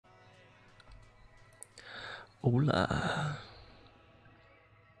Hola.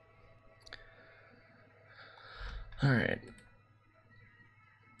 Alright.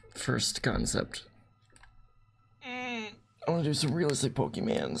 First concept. I want to do some realistic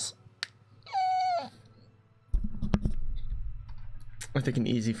Pokemans. I think an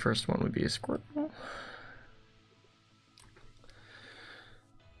easy first one would be a Squirtle. What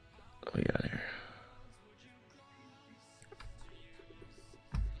we got here?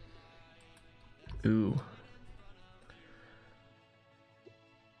 Ooh.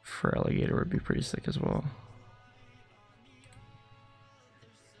 For alligator would be pretty sick as well.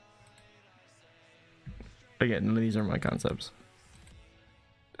 Again, none of these are my concepts.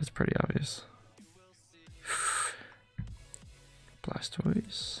 That's pretty obvious.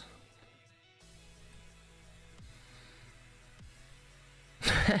 Blastoise.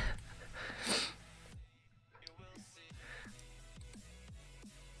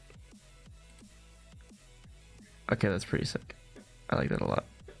 Okay, that's pretty sick. I like that a lot.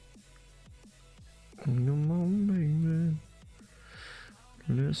 Come on, baby.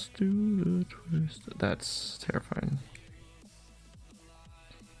 Let's do the twist. That's terrifying.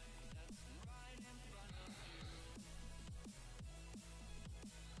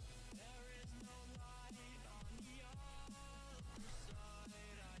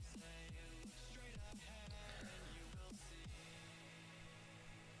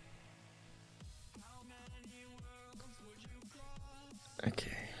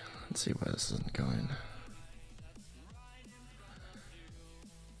 Okay, let's see why this isn't going.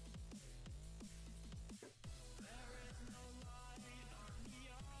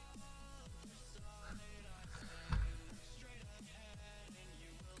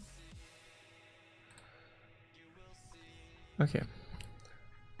 Okay.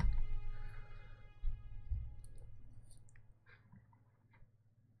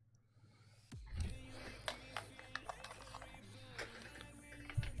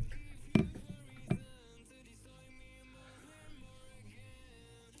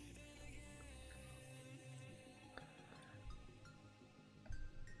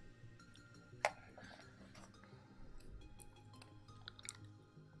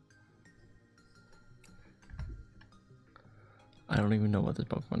 I don't even know what this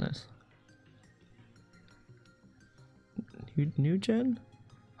Pokemon is. New gen?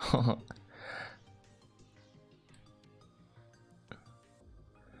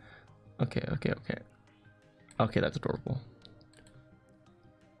 Okay. Okay, that's adorable.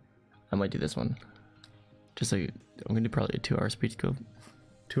 I might do this one. Just so I'm gonna do probably a 2-hour speed scope.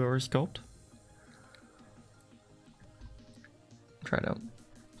 2-hour sculpt. Try it out.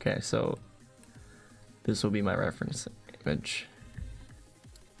 Okay, so this will be my reference image.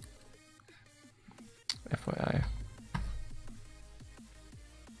 FYI.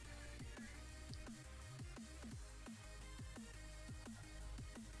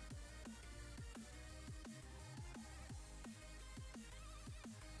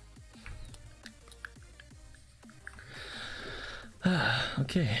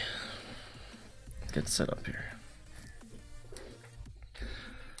 Okay, get set up here.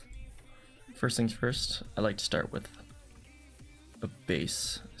 First things first, I like to start with a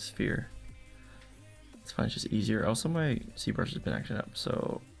base sphere. It's fine, it's just easier. Also, my ZBrush has been acting up,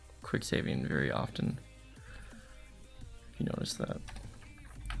 so quick saving very often. If you notice that.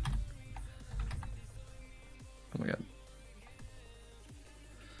 Oh my god.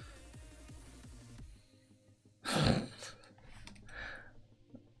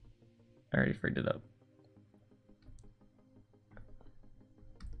 I already freaked it up.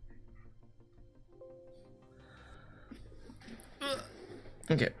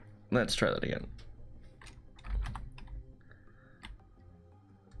 Okay, let's try that again.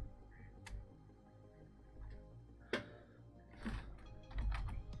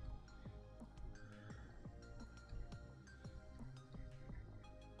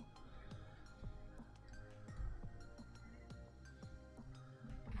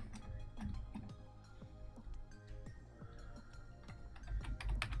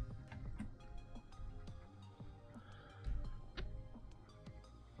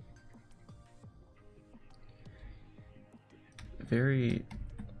 Very,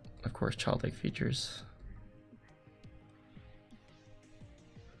 of course, childlike features.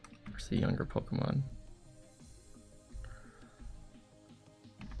 Where's the younger Pokemon?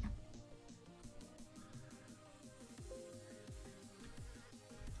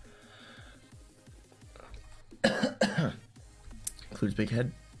 Includes big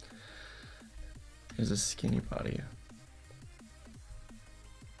head. There's a skinny body.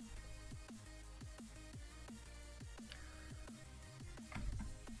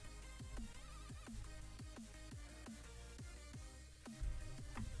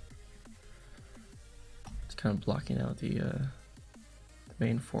 kind of blocking out the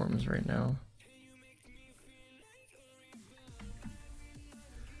main forms right now.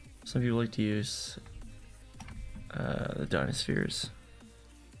 Some people like to use the dinospheres.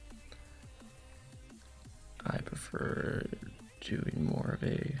 I prefer doing more of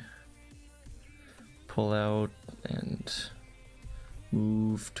a pull out and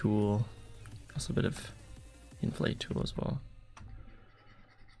move tool, also a bit of inflate tool as well.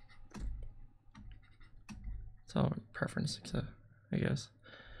 It's all preference, I guess.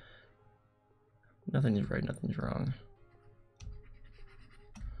 Nothing is right, nothing's wrong.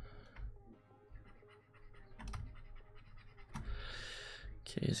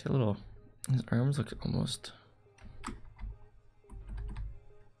 Okay, he's got a little, his arms look almost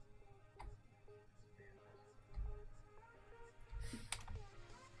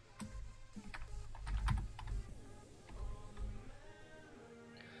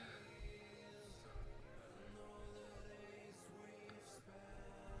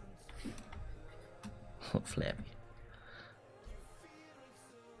flabby.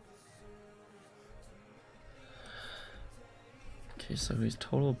 Okay, so his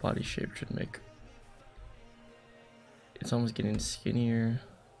total body shape should make, it's almost getting skinnier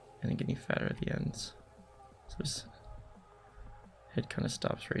and then getting fatter at the ends. So his head kind of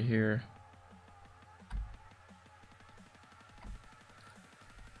stops right here.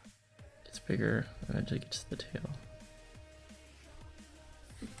 Gets bigger and eventually gets to the tail.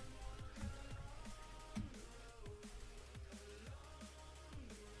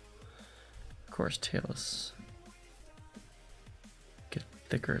 Of course, tails get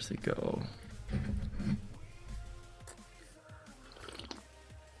thicker as they go.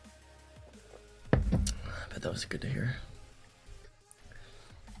 I bet that was good to hear.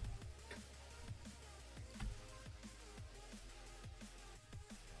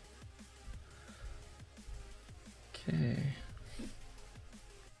 Okay.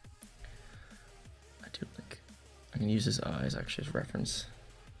 I do like, I can use his eyes actually as reference.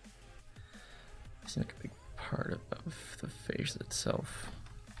 Seems like a big part of the face itself.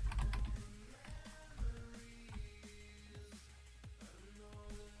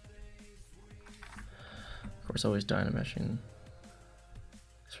 Of course, always dynameshing,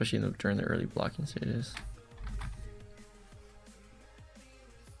 especially during the early blocking stages.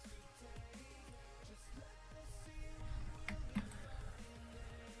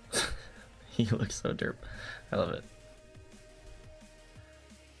 He looks so derp. I love it.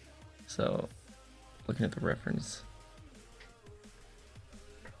 So, looking at the reference,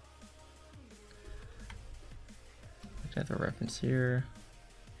 here,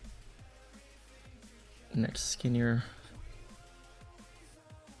 next skinnier,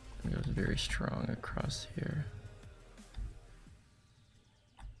 it goes very strong across here.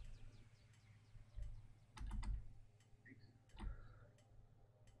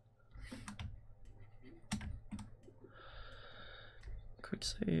 Quick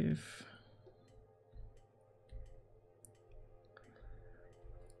save.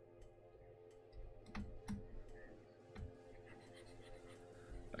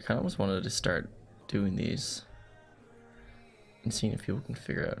 I kind of almost wanted to start doing these and seeing if people can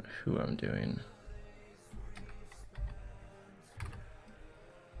figure out who I'm doing.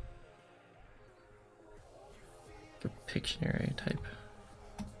 Like a Pictionary type.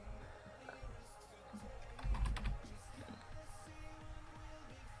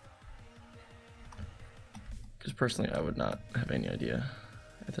 Because personally, I would not have any idea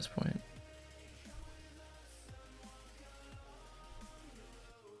at this point.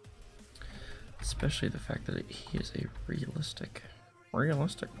 Especially the fact that he is a realistic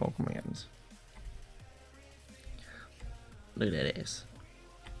Pokemon. Look at that ass.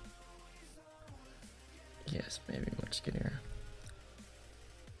 Yes, maybe much skinnier.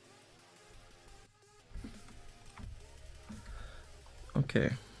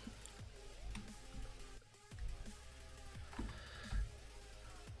 Okay.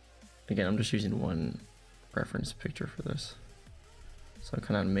 Again, I'm just using one reference picture for this. So I'm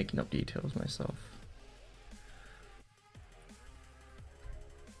kind of making up details myself.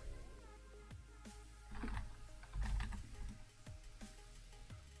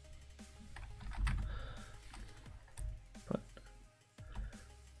 But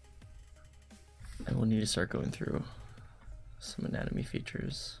I will need to start going through some anatomy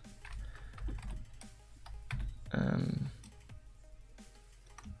features.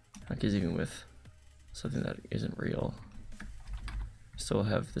 Because even with something that isn't real, still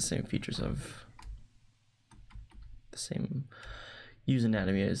have the same features of the same use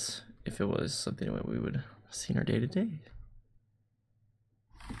anatomy as if it was something that we would see in our day-to-day.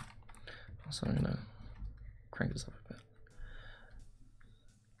 Also, I'm gonna crank this up a bit.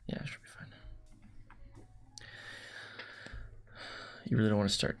 Yeah, it should be fine. You really don't want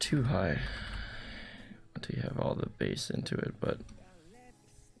to start too high until you have all the base into it, but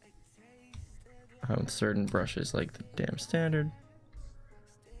with certain brushes like the damn standard,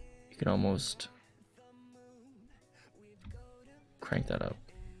 you can almost crank that up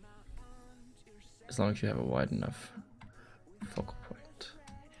as long as you have a wide enough focal point,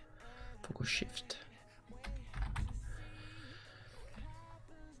 focal shift.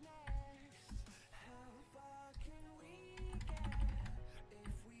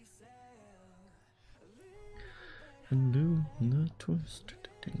 And do the twist.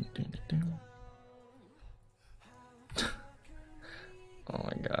 Ding, ding, ding. Oh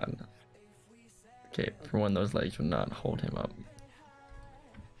my god. Okay, for one, those legs would not hold him up.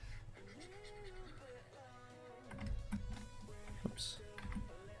 Oops.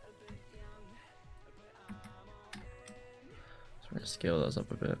 So we're gonna scale those up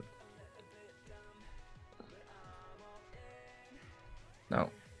a bit. No.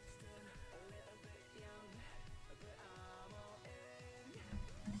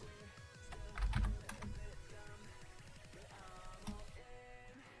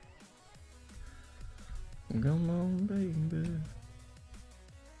 Come on, baby.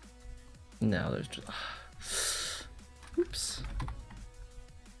 Now there's just. Oops.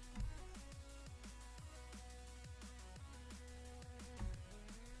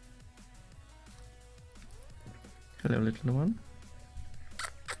 Hello, little one.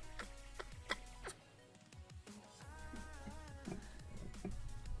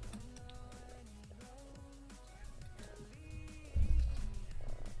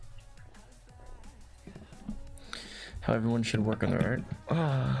 How everyone should work on their art.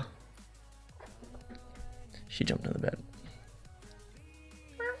 Ah. She jumped in the bed.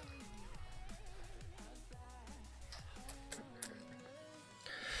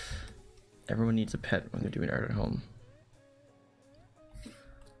 Everyone needs a pet when they're doing art at home.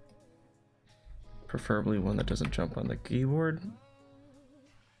 Preferably one that doesn't jump on the keyboard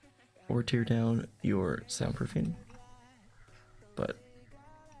or tear down your soundproofing, but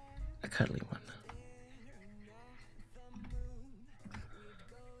a cuddly one.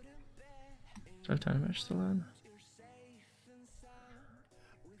 Do I have time mesh still on?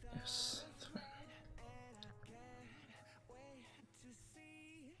 Yes, that's fine.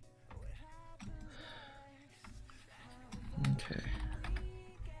 Okay.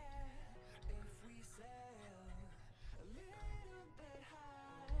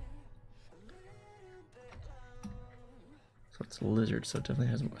 So it's a lizard, so it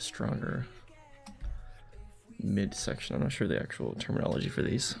definitely has a stronger midsection. I'm not sure the actual terminology for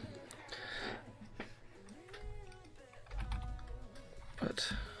these.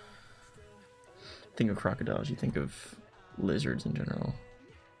 But think of crocodiles, you think of lizards in general.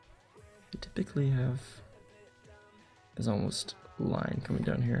 You typically have this almost line coming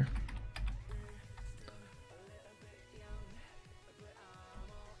down here.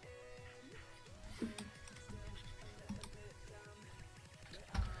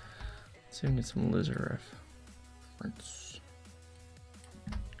 Let's see if we can get some lizard reference.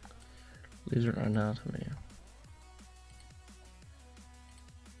 Lizard anatomy.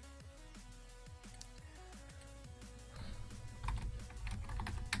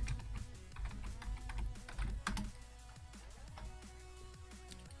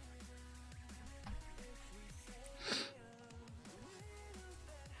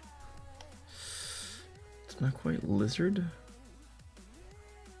 Not quite lizard.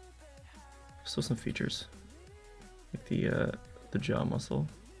 Still some features, like the jaw muscle.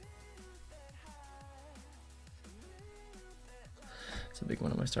 It's a big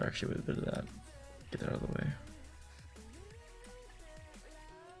one. I might start actually with a bit of that. Get that out of the way.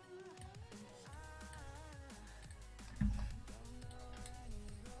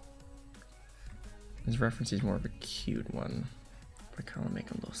 His reference is more of a cute one, but I kind of make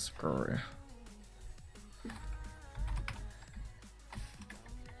him a little scary.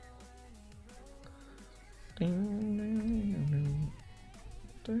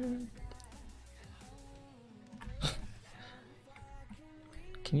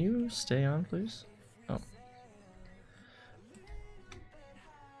 Can you stay on, please? Oh.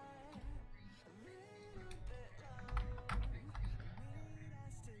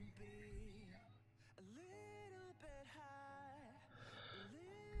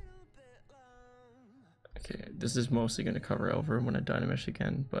 Okay, this is mostly going to cover over when I dynamesh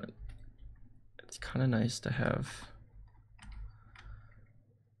again, but it's kind of nice to have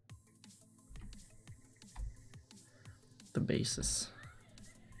the basis.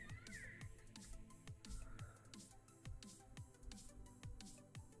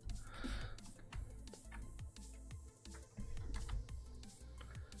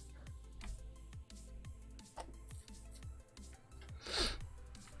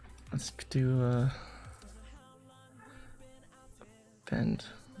 Let's do a bend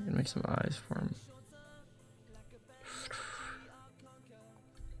and make some eyes for him.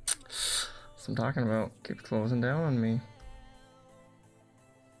 That's what I'm talking about. Keep closing down on me.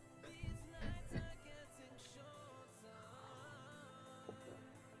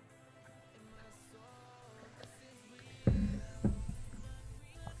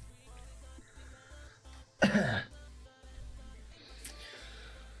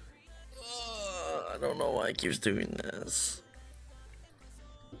 I don't know why he keeps doing this.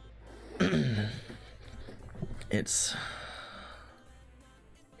 It's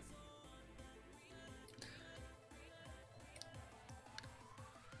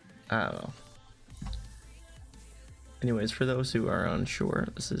I don't know. Anyways, for those who are unsure,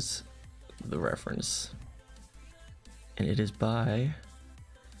 this is the reference, and it is by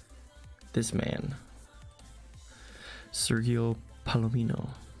this man, Sergio Palomino.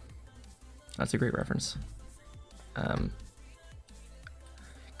 That's a great reference. Can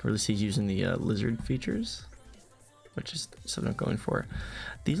really see using the lizard features, which is something I'm going for.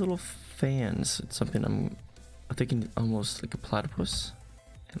 These little fans, it's something I'm thinking almost like a platypus,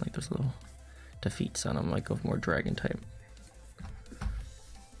 and like those little defeats on them, like of more dragon type.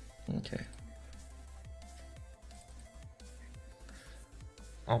 Okay.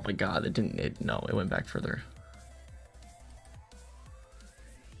 Oh my god, it didn't, no, it went back further.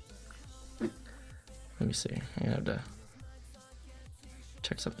 Let me see, I have to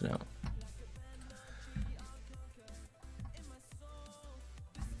check something out.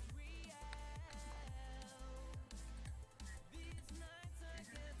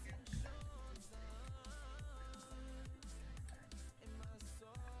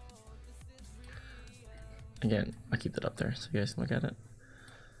 Again, I'll keep that up there so you guys can look at it.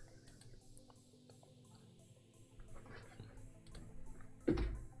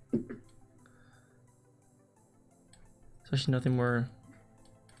 There's actually nothing more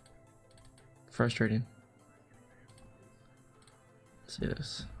frustrating. Let's see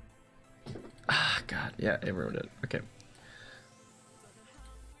this. Ah, God, yeah, it ruined it. Okay.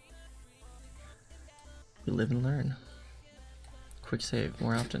 We live and learn. Quick save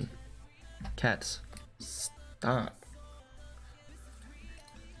more often. Cats, stop.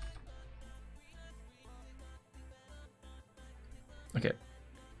 Okay.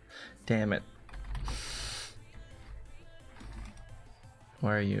 Damn it.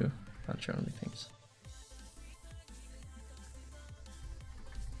 Why are you not showing me things?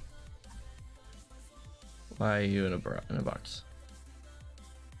 Why are you in a box?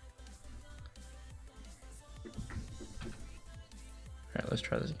 Alright, let's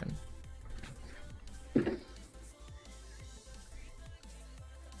try this again.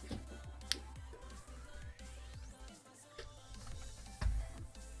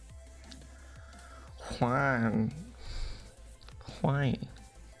 Juan. Why?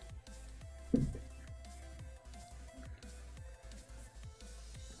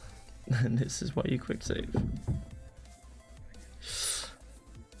 And this is why you quick save. We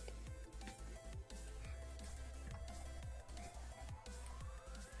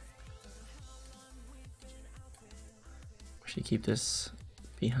should keep this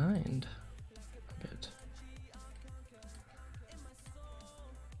behind a bit.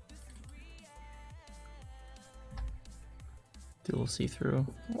 Do a little see-through.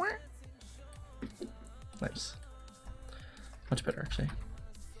 Nice. Much better, actually.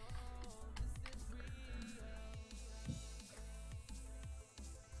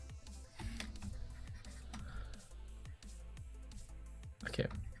 Okay.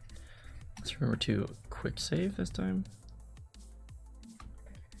 Let's remember to quick save this time.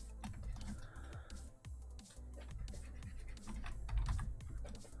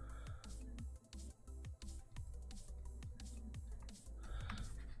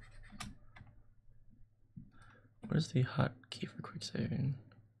 What is the hotkey for quick saving?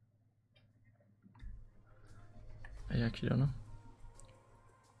 I actually don't know.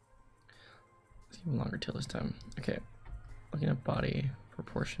 Let's give a longer tail this time. Okay, looking at body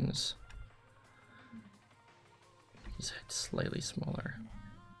proportions. His head slightly smaller.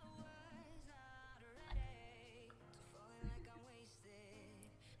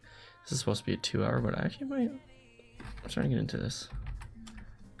 This is supposed to be a 2 hour, but I actually might. I'm starting to get into this.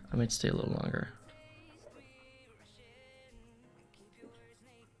 I might stay a little longer.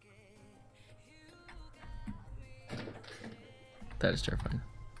 That is terrifying.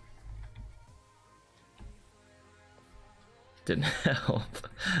 Didn't help.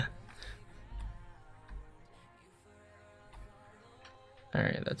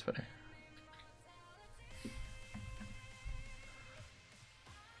 Alright, that's better.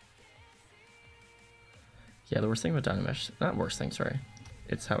 Yeah, the worst thing about Dynamesh, not worst thing, sorry,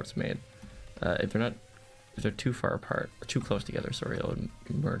 it's how it's made. If they're too far apart, or too close together, sorry, it'll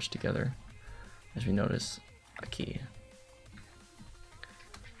merge together. As we notice, a key.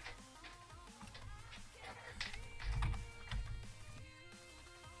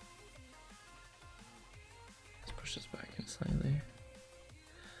 Let's push this back in slightly.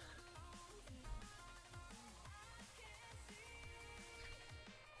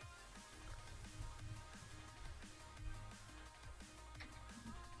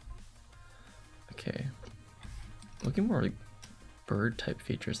 Okay, looking more like bird type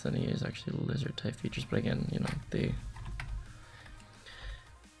features than he is actually lizard type features, but again, you know, they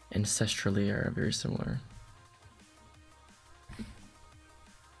ancestrally are very similar.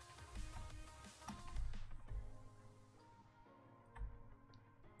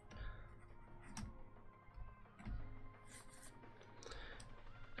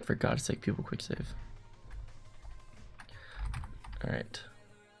 For God's sake, people quick save. All right.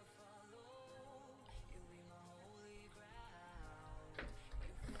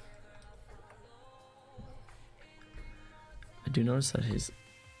 I do notice that his,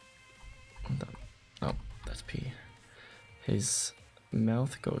 oh, that's P. His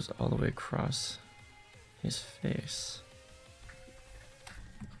mouth goes all the way across his face.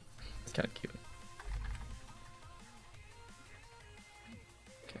 It's kind of cute.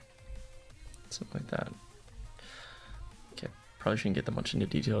 Okay, something like that. Okay, probably shouldn't get that much into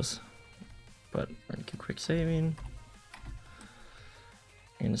details, but we're gonna keep quick saving.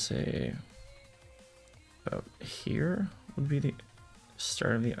 I'm gonna say about here would be the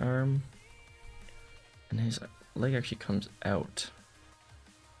start of the arm, and his leg actually comes out,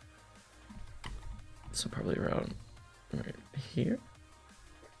 so probably around right here.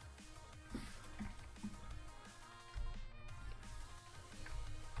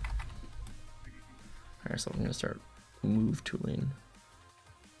 Alright, so I'm gonna start move tooling.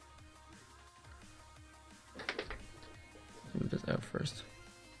 Move this out first.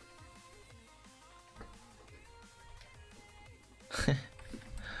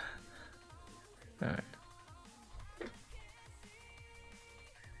 Alright.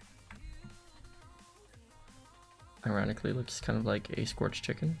 Ironically, looks kind of like a scorched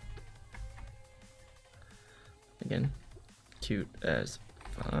chicken. Again, cute as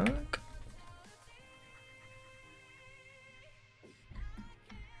fuck.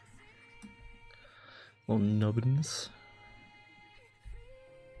 Little nubbins.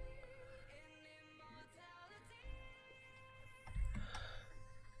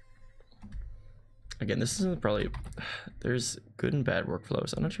 Again, this isn't probably, there's good and bad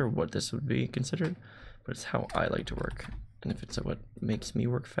workflows. I'm not sure what this would be considered, but it's how I like to work. And if it's what makes me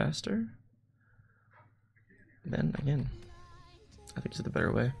work faster, then again, I think it's the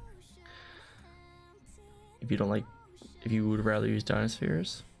better way. If you don't like, if you would rather use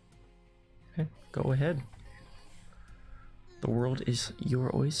dinospheres, okay, go ahead. The world is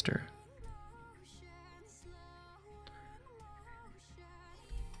your oyster.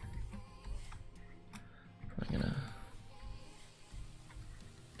 I'm gonna.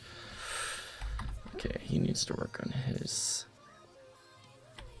 Okay, he needs to work on his.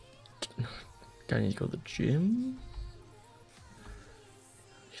 Guy needs to go to the gym.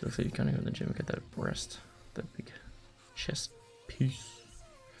 She looks like he's gonna go to the gym and get that breast, that big chest piece.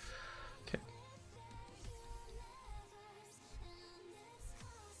 Okay.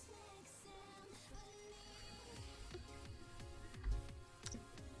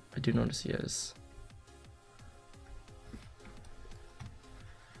 I do notice he has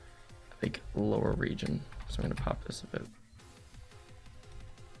a big lower region, so I'm gonna pop this a bit.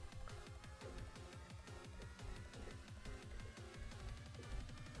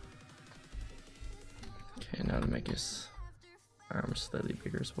 Okay, now to make his arms slightly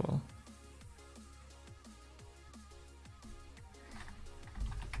bigger as well.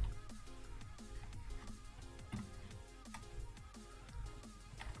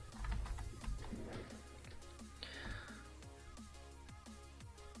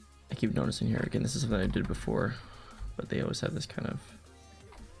 I keep noticing here, again, this is something I did before, but they always have this kind of,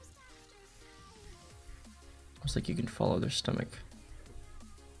 almost like you can follow their stomach.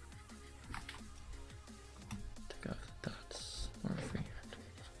 Take off the dots, more freehand.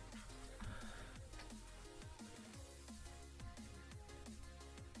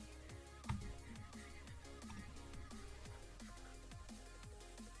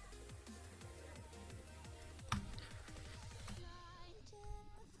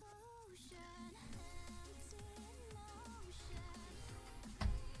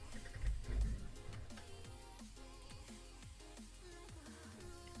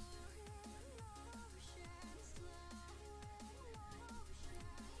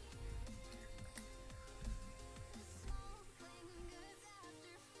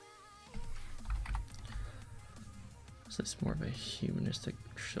 this more of a humanistic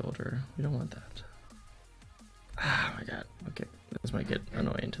shoulder. We don't want that. Ah, my god. Okay, this might get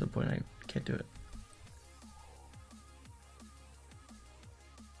annoying to the point I can't do it.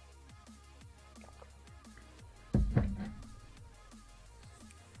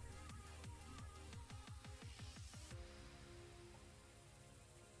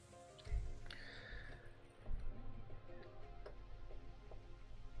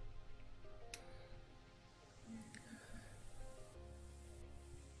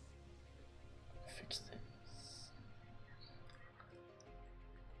 Fix this.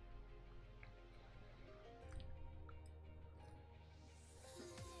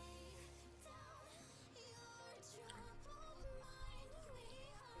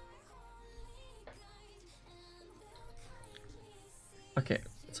 Okay,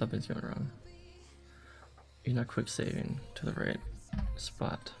 something's going wrong. You're not quick saving to the right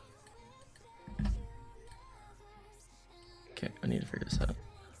spot. Okay, I need to figure this out.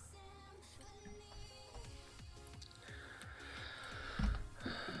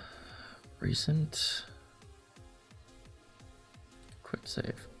 Recent quick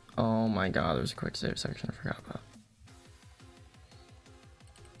save. Oh my god, there's a quick save section I forgot about.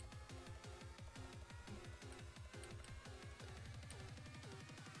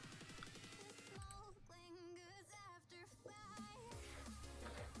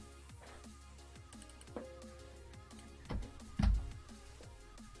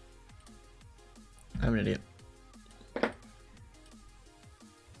 I'm an idiot.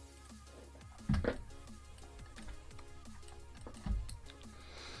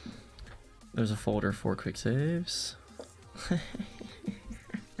 There's a folder for quick saves. What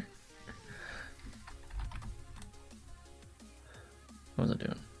was I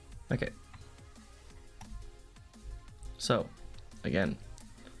doing? Okay. So, again,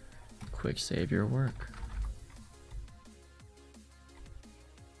 quick save your work.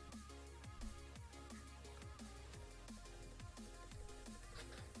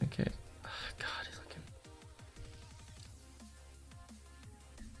 Okay. Oh, God, he's looking.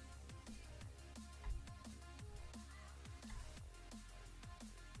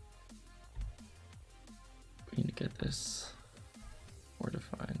 We need to get this more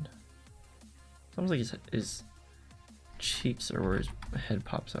defined. It's almost like his cheeks are where his head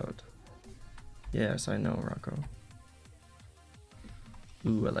pops out. Yes, I know, Rocco.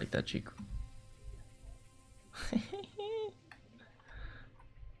 Ooh, I like that cheek.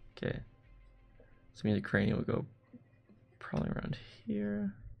 Okay. So maybe the cranium will go probably around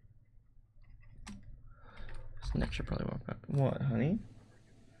here. His neck should probably walk back. What, honey?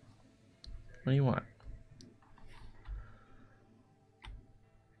 What do you want?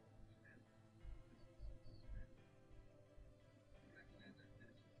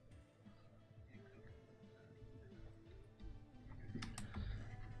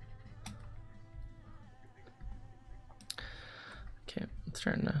 Okay, it's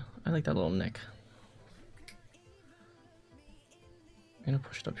starting to. I like that little neck. I'm gonna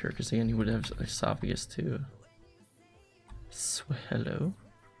push it up here because again, he would have esophagus to swallow.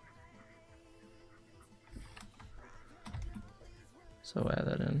 So add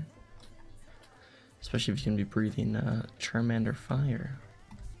that in, especially if you can be breathing Charmander fire.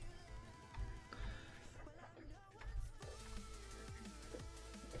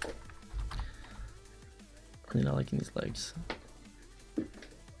 Really not liking these legs.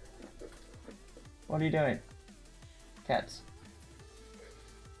 What are you doing? Cats.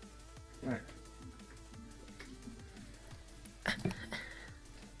 All right.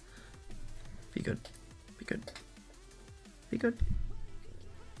 Be good. Be good. Be good.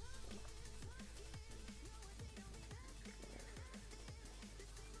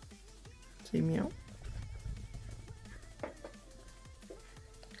 Say meow.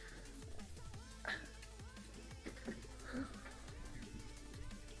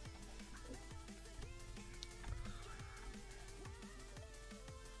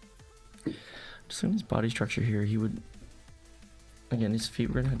 Just in his body structure here, he would, again, his feet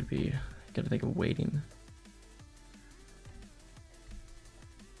were gonna have to be, gotta think of weighting.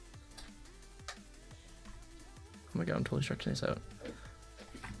 Oh my god, I'm totally stretching this out.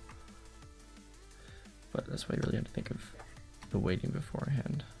 But that's why you really have to think of the weighting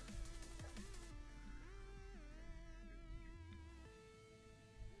beforehand.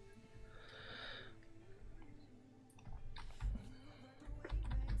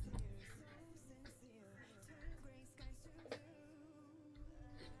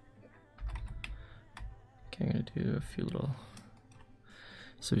 Okay, I'm gonna do a few little,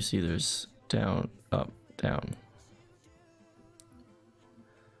 so we see there's down, up, down.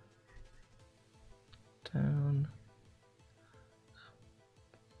 Down,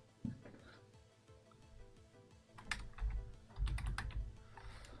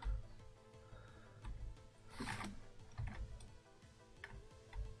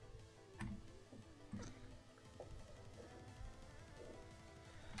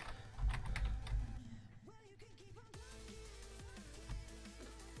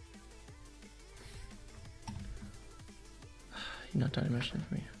 You're not done imagining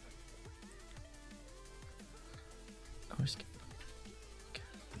for me. Oh, skip. Okay.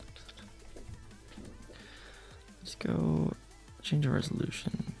 Let's go change the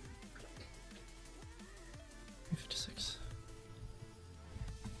resolution. 56.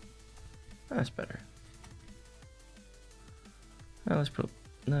 That's better. Oh, let's put.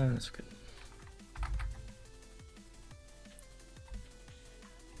 No, that's good.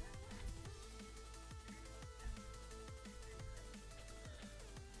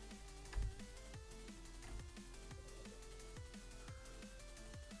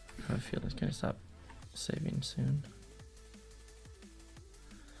 I feel it's gonna stop saving soon.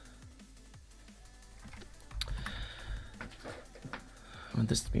 I want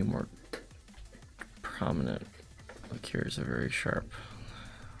this to be more prominent. Look, here is a very sharp.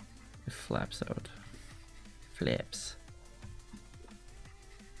 It flaps out. Flaps.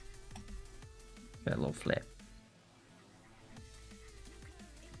 That little flap.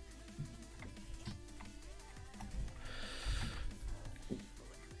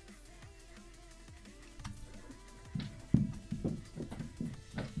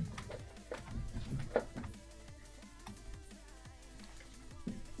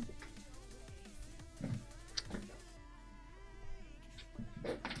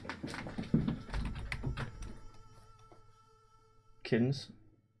 Kittens.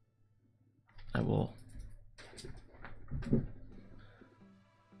 I will.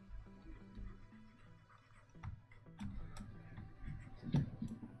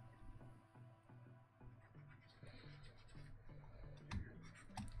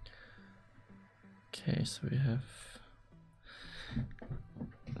 Okay, so we have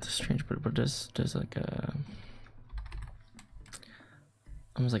it's a strange, but it does like a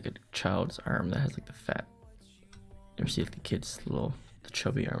almost like a child's arm that has like the fat. You ever see like the kids' little the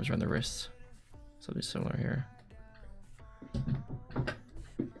chubby arms around the wrists? Something similar here.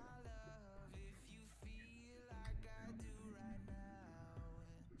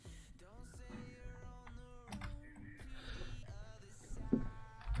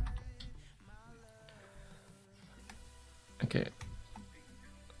 Okay.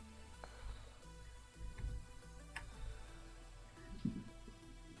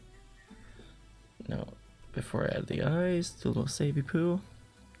 Now, before I add the eyes, do a little savey poo.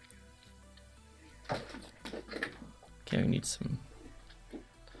 Okay, we need some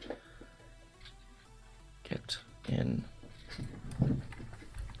get in.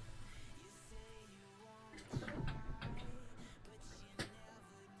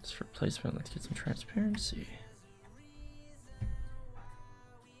 This replacement, let's get some transparency.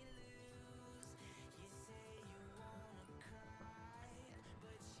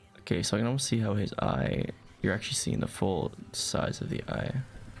 Okay, so I can almost see how his eye, you're actually seeing the full size of the eye.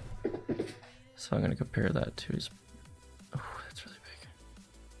 So I'm gonna compare that to his, oh, that's really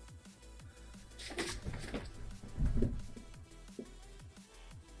big.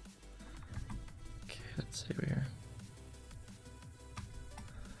 Okay, let's see over here.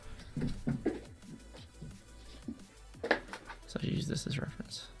 So I use this as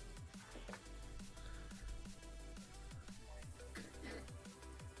reference.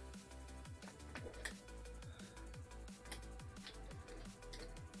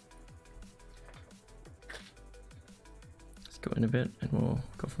 Go in a bit and we'll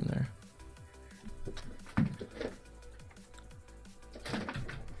go from there.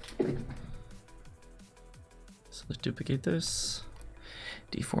 So let's duplicate this.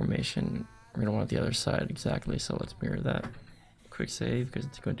 Deformation, we're gonna want the other side exactly, so let's mirror that. Quick save because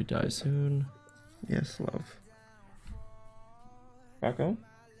it's going to die soon. Yes, love. Rocco?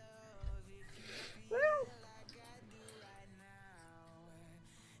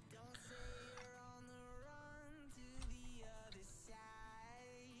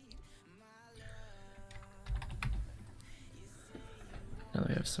 Now that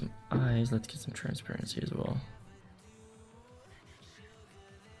we have some eyes, let's get some transparency as well.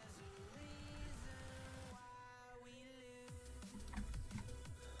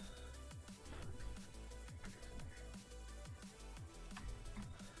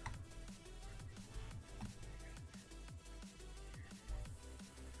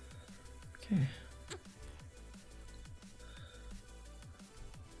 Okay.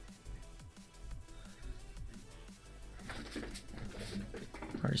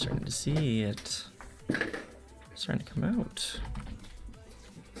 Already starting to see it. It's starting to come out.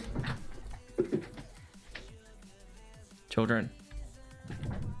 Children.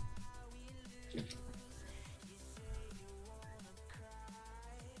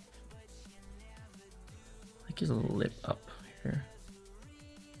 Like his little lip up here.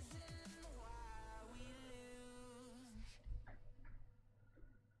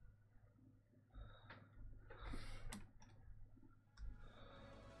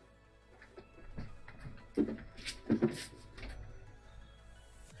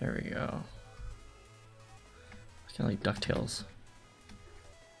 There we go. It's kind of like DuckTales.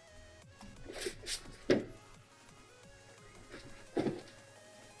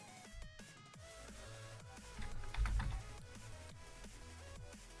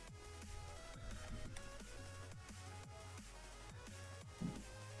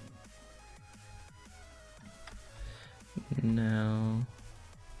 Now,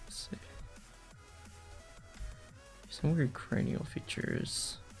 let's see. Some weird cranial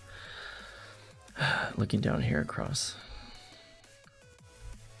features. Looking down here across.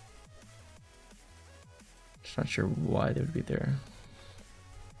 Just not sure why they would be there.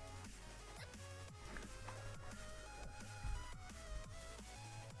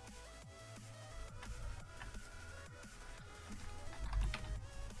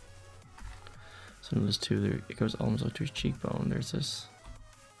 So notice too, there it goes almost up to his cheekbone. There's this.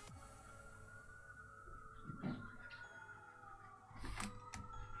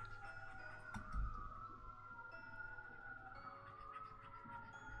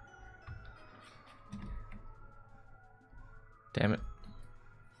 Damn it.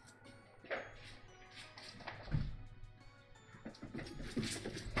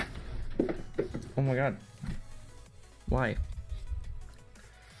 Oh my god. Why?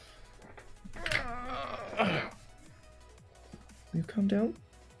 You calm down?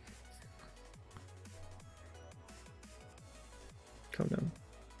 Calm down.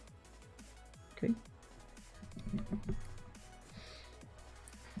 Okay.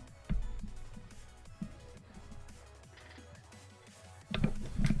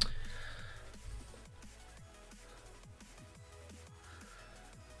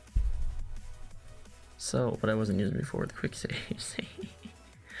 So, what I wasn't using before, the quick save.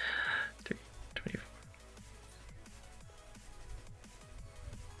 24.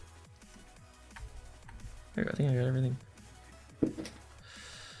 There, I think I got everything.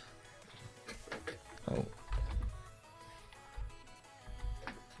 Oh.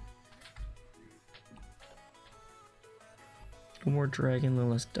 One more dragon, a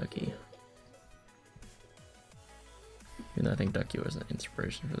little less ducky. Even though I think ducky was an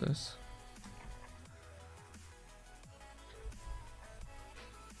inspiration for this.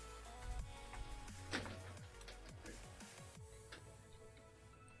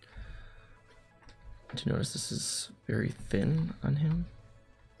 To notice this is very thin on him.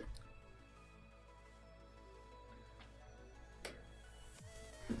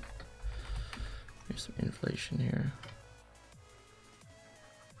 There's some inflation here.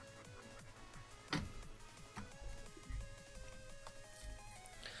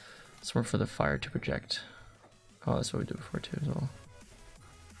 It's more for the fire to project. Oh, that's what we did before too as well.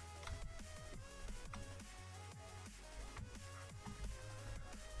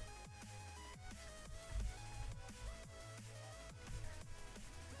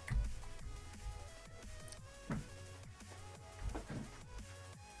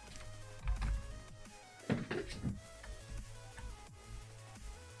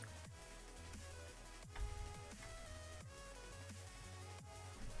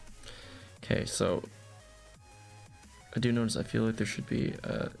 Okay, so I do notice I feel like there should be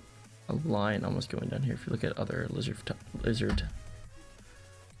a line almost going down here. If you look at other lizard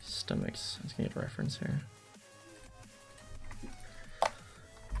stomachs, let's get a reference here.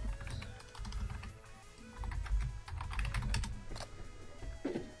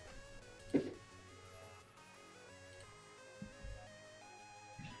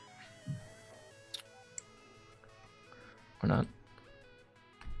 Or not.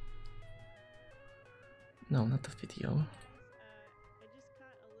 No, not the video. I just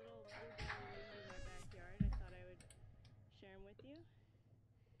caught a little blue in my backyard. I thought I would share them with you.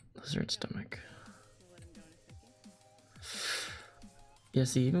 Lizard stomach. We'll let him go in a second. Yeah,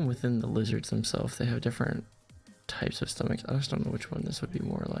 see, even within the lizards themselves, they have different types of stomachs. I just don't know which one this would be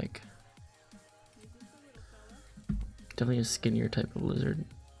more like. Definitely a skinnier type of lizard. And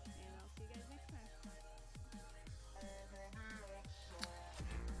I'll see you guys next time.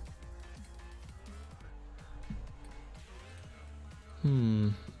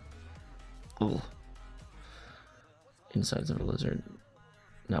 Ugh. Insides of a lizard.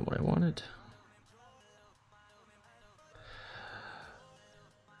 Not what I wanted.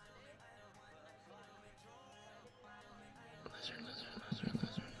 Lizard.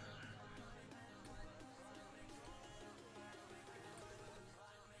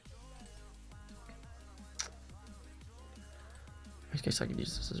 I guess I could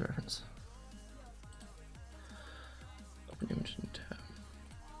use this as a reference. Open image and tab.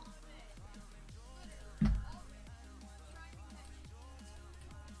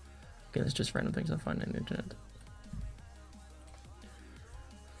 Okay, that's just random things I find on the internet.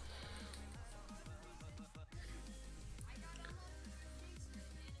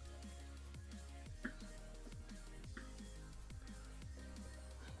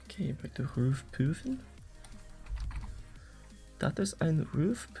 Okay, back to RuffPuffin. Dat is ein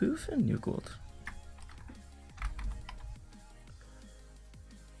RuffPuffin, you gut.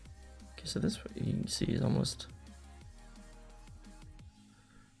 Okay, so this you can see is almost.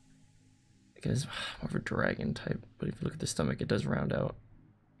 Okay, it's more of a dragon type, but if you look at the stomach, it does round out.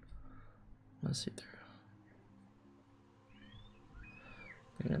 Let's see through.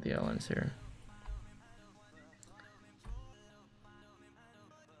 Looking at the outlines here.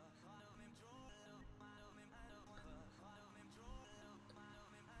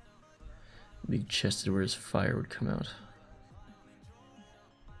 Big chested where his fire would come out.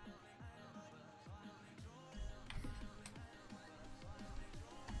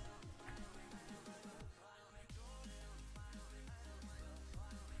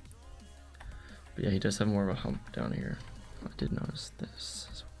 But yeah, he does have more of a hump down here. I did notice this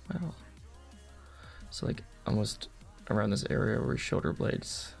as well. So like almost around this area where his shoulder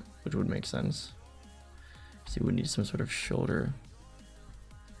blades, which would make sense. So you would need some sort of shoulder.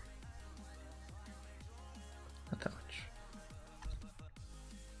 Not that much.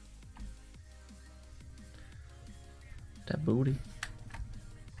 That booty.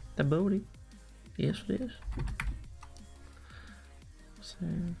 That booty. Yes it is. So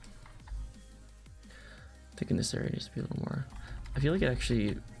I think in this area needs to be a little more. I feel like it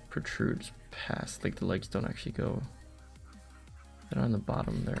actually protrudes past, like the legs don't actually go. They're on the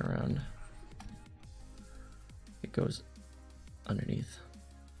bottom there around. It goes underneath.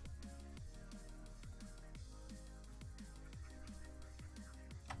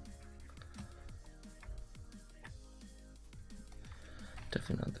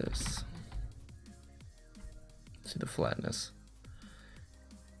 Definitely not this. See the flatness.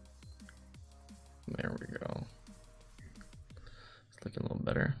 There we go. It's looking a little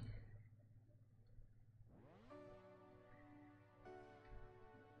better.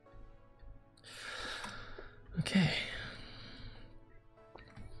 Okay.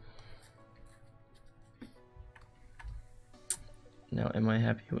 Now, am I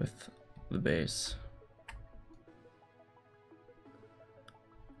happy with the base?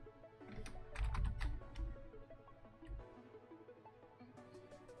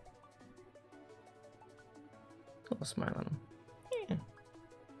 A smile on him. Yeah.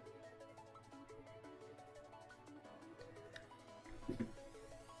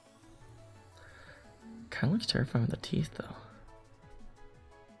 Kind of looks terrifying with the teeth, though.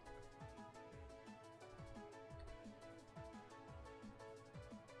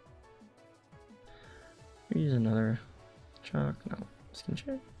 Use another chalk. No, skin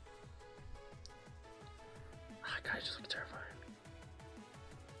shade. Ah, God, it just looks terrifying.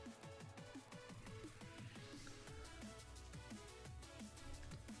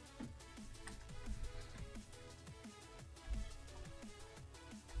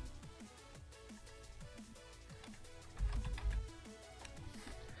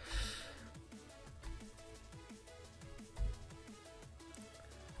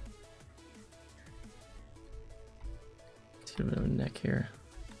 A bit of a neck here.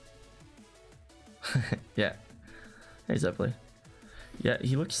 Yeah, exactly. Yeah,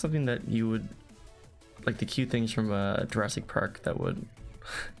 he looks something that you would like, the cute things from Jurassic Park that would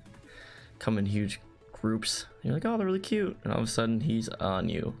come in huge groups. You're like, oh, they're really cute, and all of a sudden he's on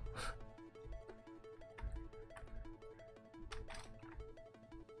you.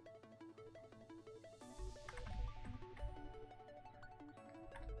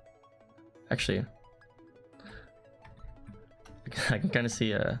 Actually, I can kind of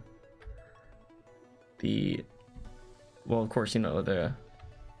see well, of course, you know, the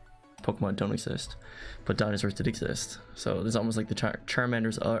Pokemon don't exist, but dinosaurs did exist. So it's almost like the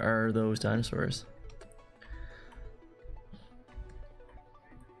Charmanders are those dinosaurs.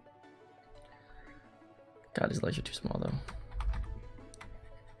 God, his legs are too small though.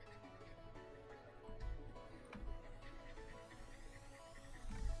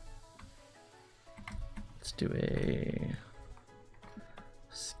 Let's do a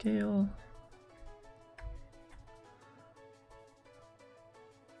scale.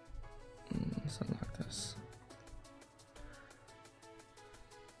 Something like this.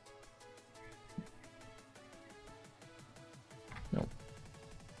 Nope.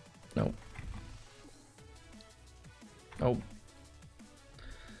 Nope. Nope.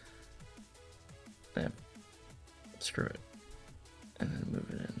 Yeah. Screw it. And then move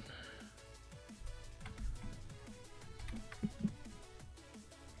it in.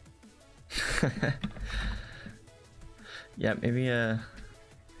 Yeah, maybe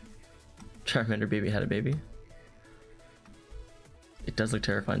Charmander baby had a baby. It does look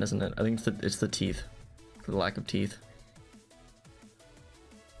terrifying, doesn't it? I think it's the teeth, the lack of teeth.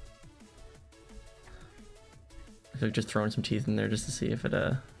 They're just throwing some teeth in there just to see if it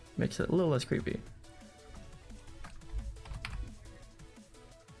makes it a little less creepy.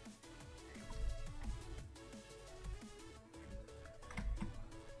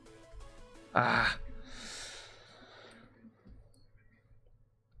 Ah.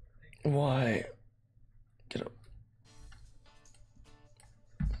 Why? Get up.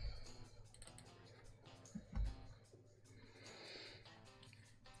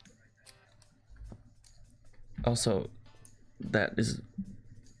 Also, that is.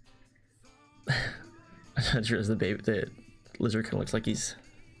 I'm not sure as the lizard kind of looks like he's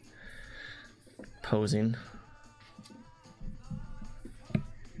posing.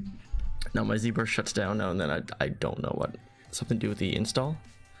 Now my ZBrush shuts down now and then. I don't know what. Something to do with the install.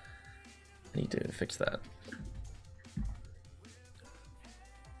 I need to fix that.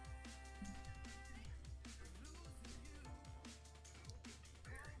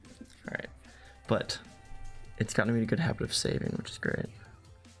 Alright. But it's gotten me a good habit of saving, which is great.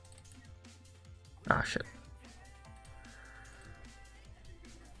 Ah, shit.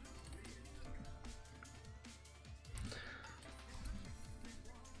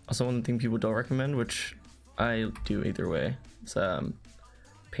 Also, one thing people don't recommend, which I do either way, is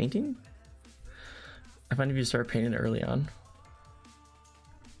painting. I find if you start painting early on,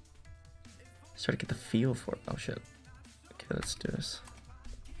 start to get the feel for it. Oh shit. Okay, let's do this.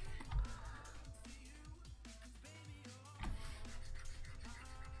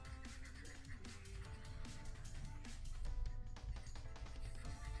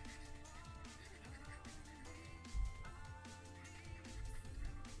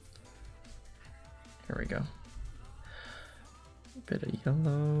 Here we go. A bit of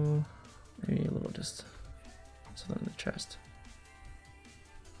yellow, maybe a little just something in the chest.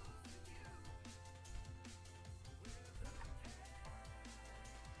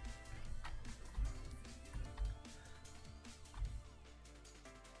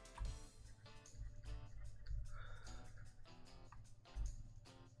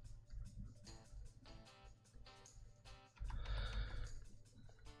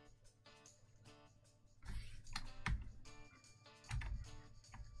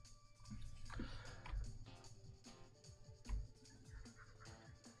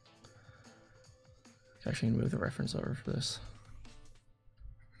 Actually move the reference over for this,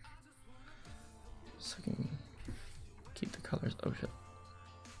 so I can keep the colors. Oh shit.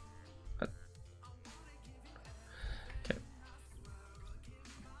 Okay.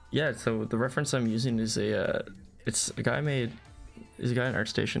 Yeah. So the reference I'm using is it's a guy in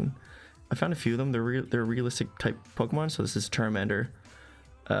ArtStation. I found a few of them. They're realistic type Pokemon. So this is Charmander,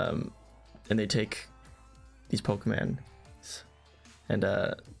 and they take these Pokemon, and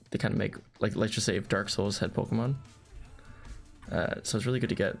they kind of make, like, let's just say if Dark Souls had Pokemon. So it's really good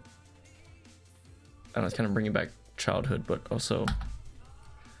to get. I don't know, it's kind of bringing back childhood, but also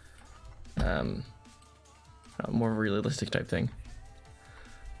more realistic type thing.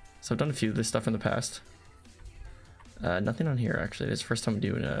 So I've done a few of this stuff in the past. Nothing on here actually. It's the first time I'm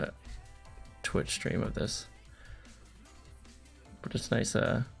doing a Twitch stream of this. But it's nice.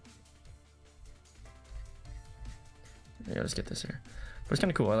 Yeah, let's get this here. But it's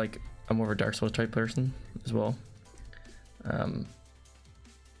kind of cool. I'm more of a Dark Souls type person as well. Let's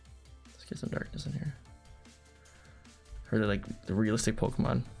get some darkness in here. I really like the realistic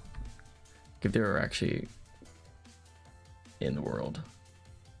Pokemon, if they were actually in the world.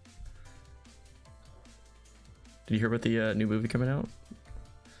 Did you hear about the new movie coming out?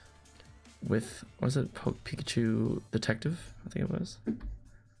 With, what was it? Pikachu Detective, I think it was.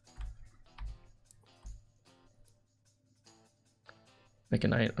 Make a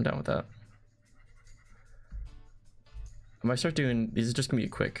night, I'm down with that. I might start doing, these are just gonna be a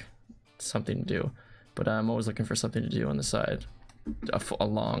quick something to do, but I'm always looking for something to do on the side. A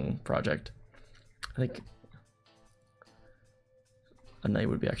long project. I think a night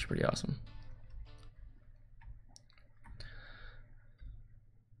would be actually pretty awesome.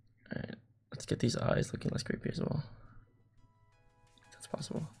 Alright, let's get these eyes looking less creepy as well. If that's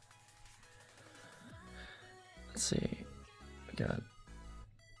possible. Let's see. We got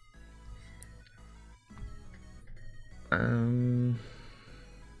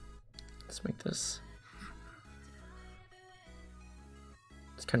let's make this.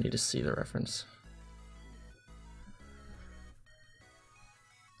 Just kind of need to see the reference.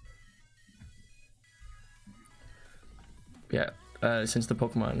 Yeah, since the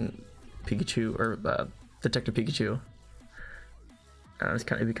Pokemon Pikachu or Detective Pikachu, it's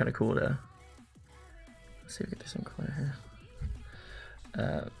kind of, it'd be kind of cool to. Let's see if we get this in color here.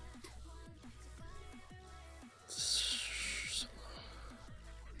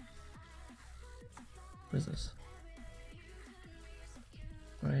 What is this?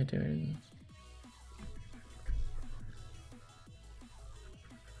 you doing?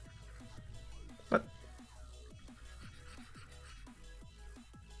 What?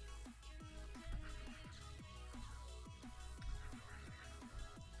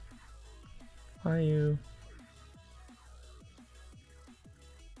 Why are you?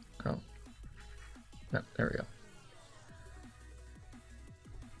 Oh. No, there we go.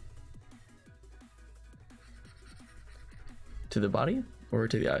 To the body or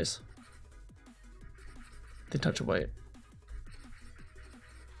to the eyes? The touch of white.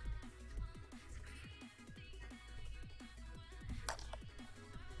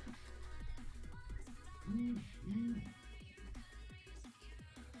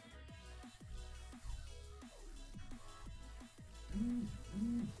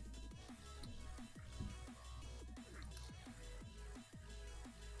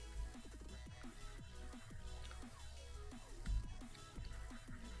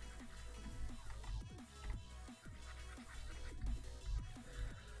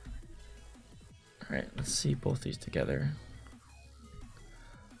 Alright, let's see both these together.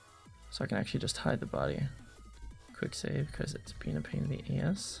 So I can actually just hide the body. Quick save because it's being a pain in the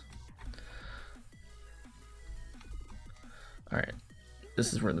ass. Alright,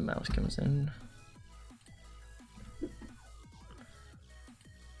 this is where the mouse comes in.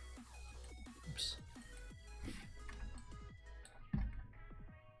 Oops.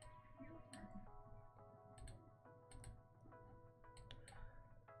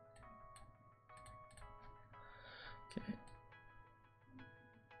 Okay.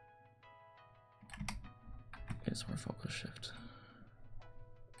 Get some more focus shift.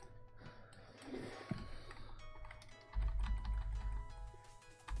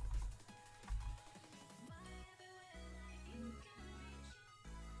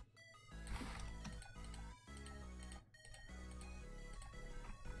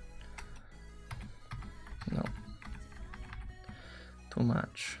 No. Too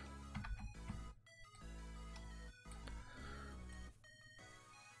much.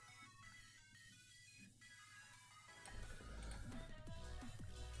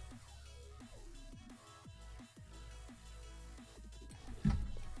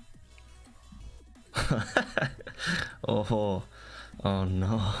 Oh, oh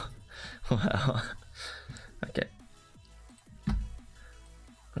no. Wow. Okay.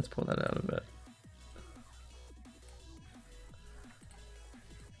 Let's pull that out a bit.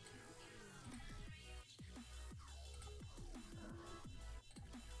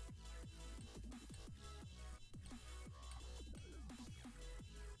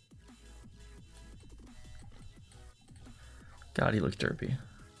 God, he looks derpy.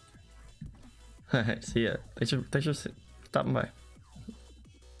 See ya. Thanks for stopping by.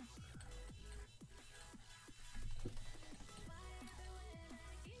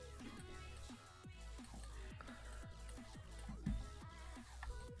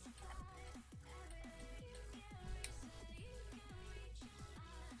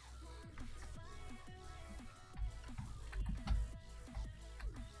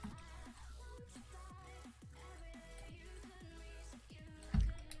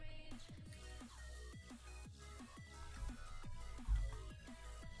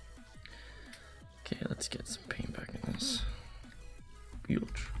 Okay, let's get some paint back in this.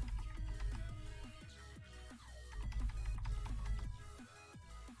 Huge.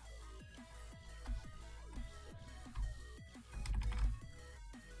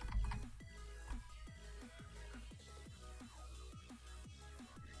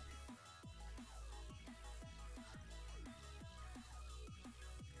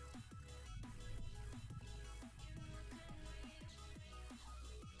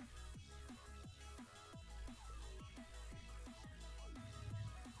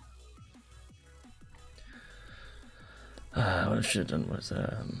 What I should have done was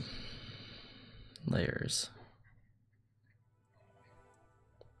layers.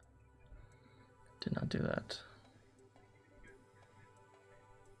 Did not do that.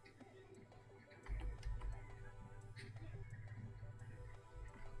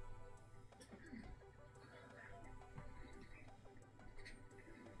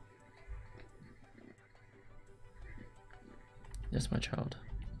 Yes, my child.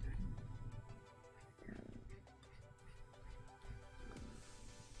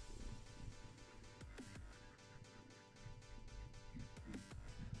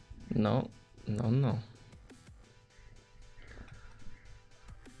 No, no, no.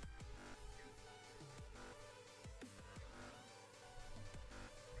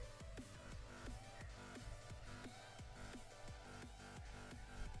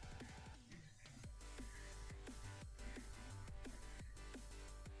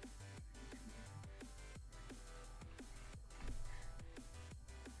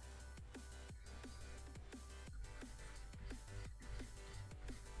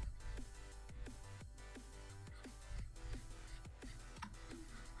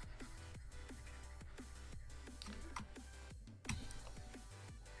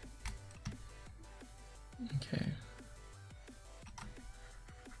 Okay.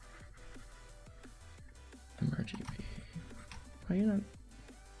 MRGB. Why are you not?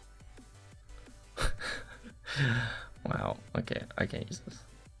 Wow. Okay, I can't use this.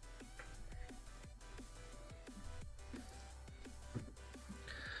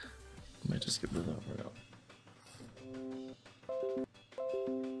 I might just skip this over now.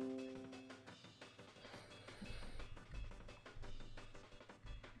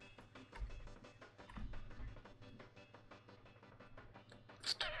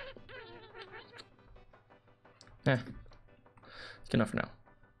 It's good enough for now.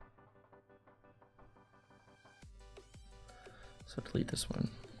 So delete this one.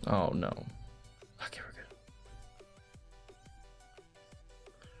 Oh no. Okay, we're good.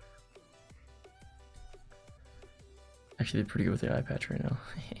 Actually, they're pretty good with the eye patch right now.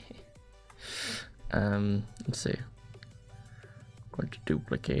 Let's see. I'm going to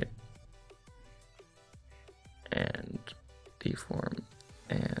duplicate and deform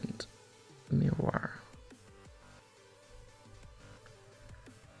and mirror.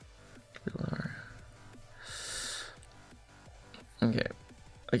 Okay,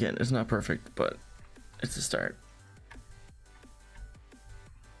 again, it's not perfect, but it's a start.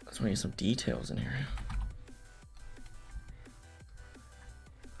 That's why I need some details in here.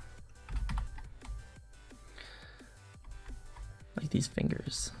 Like these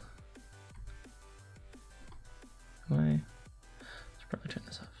fingers. I should probably turn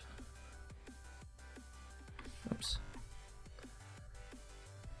this off. Oops.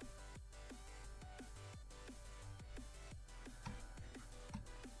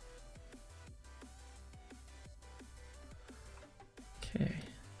 Okay.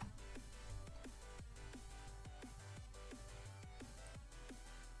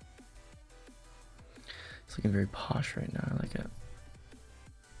 It's looking very posh right now. I like it.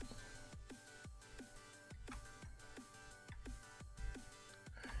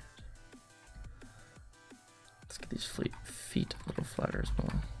 Let's get these feet a little flatter as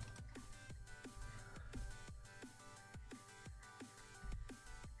well.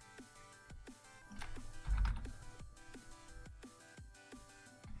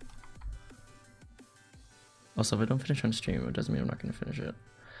 Also, if I don't finish on stream, it doesn't mean I'm not going to finish it.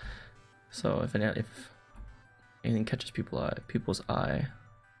 So if anything catches people's eye,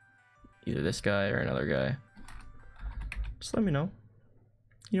 either this guy or another guy, just let me know.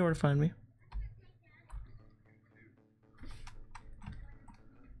 You know where to find me.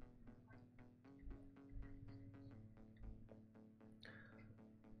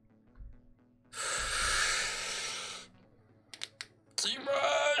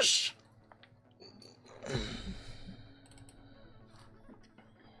 ZBrush!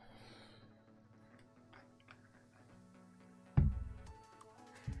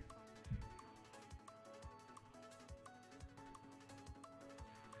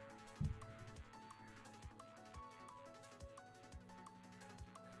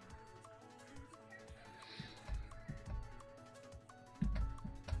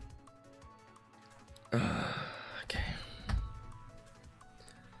 Okay.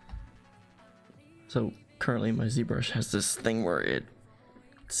 So currently my ZBrush has this thing where it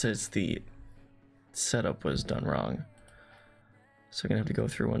says the setup was done wrong. So I'm gonna have to go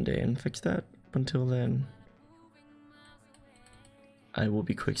through one day and fix that. Until then, I will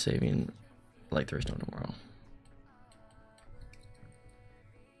be quick saving like there's no tomorrow.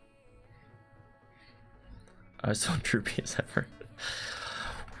 I was so droopy as ever.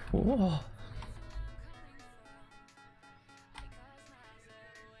 Whoa.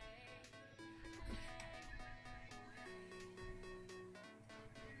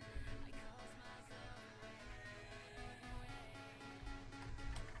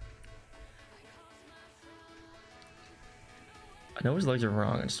 I know his legs are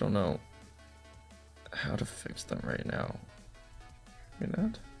wrong, I just don't know how to fix them right now. Maybe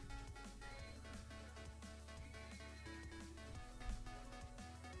not?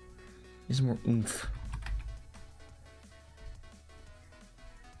 Needs more oomph.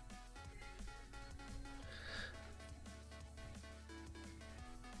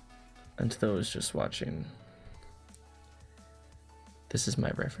 And to those just watching, this is my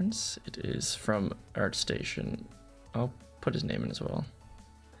reference. It is from ArtStation. I'll put his name in as well.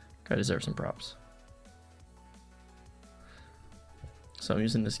 Guy deserves some props. So I'm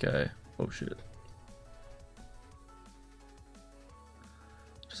using this guy. Oh shit.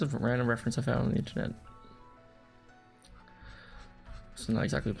 Just a random reference I found on the internet. It's not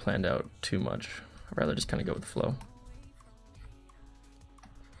exactly planned out too much. I'd rather just kind of go with the flow.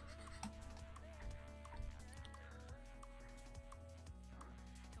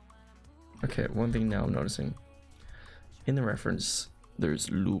 Okay, one thing now I'm noticing. In the reference, there's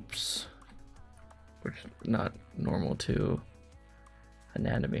loops, which are not normal to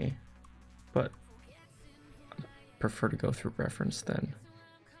anatomy, but I prefer to go through reference than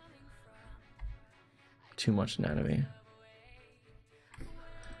too much anatomy.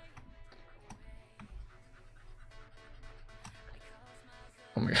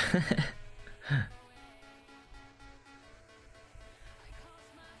 Oh my god.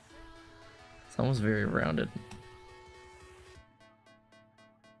 It's almost very rounded.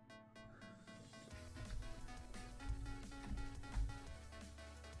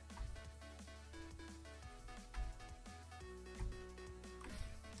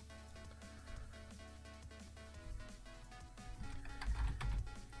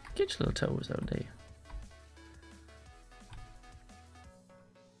 Get your little toes out there.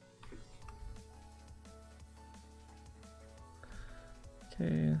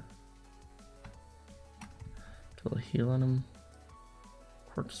 Okay. Do a little heal on him.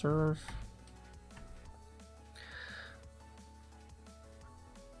 Quick serve.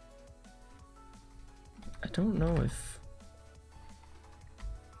 I don't know if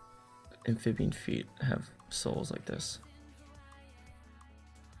amphibian feet have soles like this.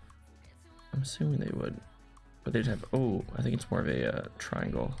 I'm assuming they would, but they'd have, oh, I think it's more of a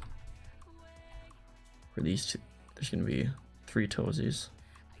triangle. For these two, there's gonna be 3 toesies.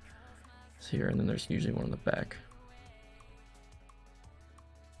 It's here, and then there's usually one in the back.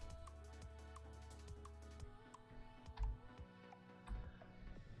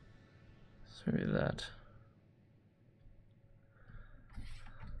 So maybe that.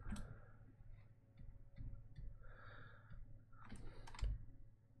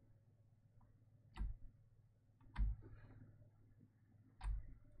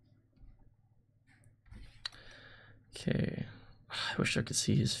 Okay, I wish I could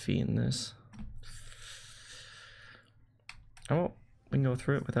see his feet in this. Oh, we can go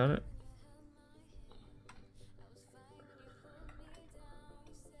through it without it.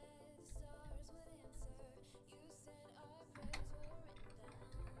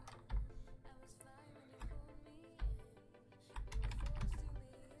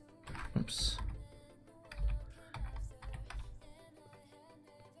 Oops.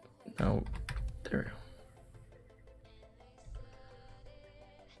 No, there we go.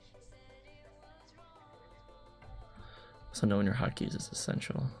 So knowing your hotkeys is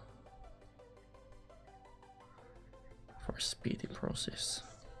essential for a speedy process.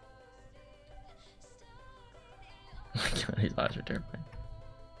 Oh my god, his eyes are terrifying.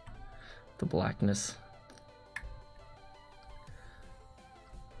 The blackness.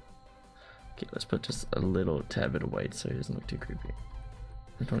 Okay, let's put just a little tad bit of white so he doesn't look too creepy.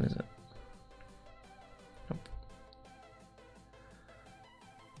 Which one is it? Nope.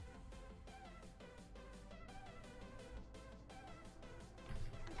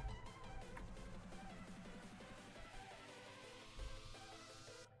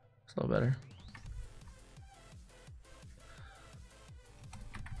 It's a little better.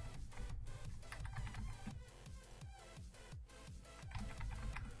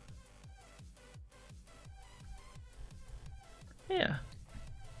 Yeah.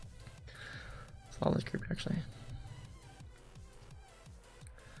 It's a lot less creepy actually.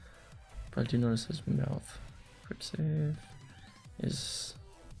 But I do notice his mouth, quick save, is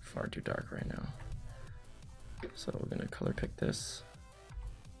far too dark right now. So we're gonna color pick this.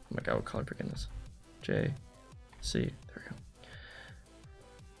 Oh my god, what color picking this? J, C, there we go.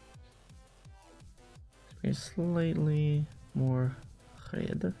 Maybe slightly more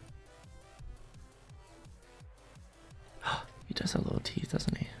red. He does have little teeth,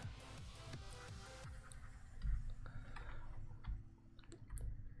 doesn't he?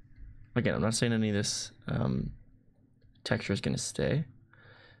 Again, I'm not saying any of this texture is gonna stay,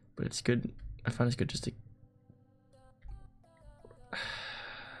 but it's good. I find it's good just to, I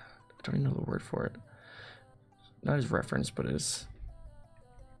don't even know the word for it. Not as reference, but as,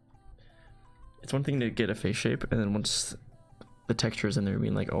 it's one thing to get a face shape, and then once the texture is in there,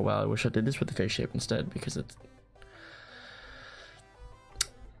 being like, oh wow, I wish I did this with the face shape instead, because it's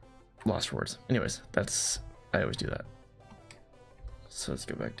lost for words. Anyways, that's, I always do that. So let's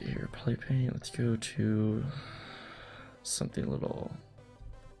go back to here, poly paint. Let's go to something a little,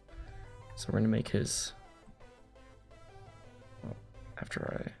 so we're gonna make his, well,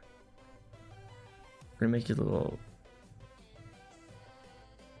 we're gonna make his little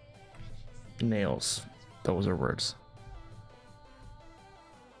nails. Those are words.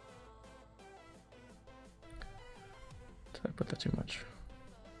 Did I put that too much?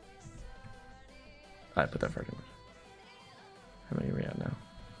 I put that far too much. How many are we at now?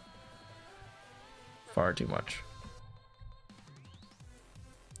 far too much.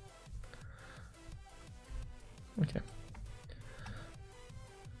 Okay.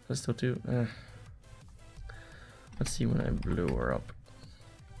 Let's still do. Let's see when I blew her up.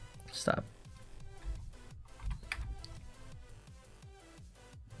 Stop.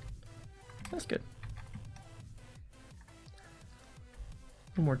 That's good. A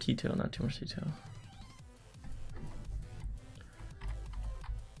little more detail, not too much detail.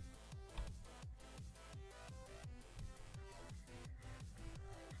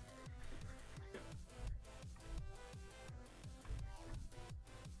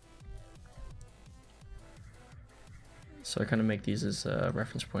 So I kind of make these as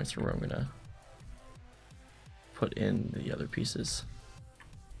reference points for where I'm gonna put in the other pieces.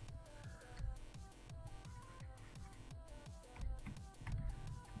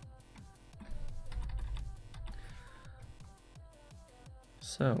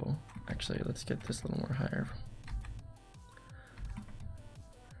 So actually, let's get this a little more higher.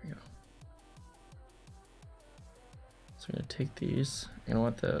 There we go. So I'm gonna take these, and I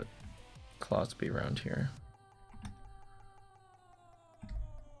want the claws to be around here.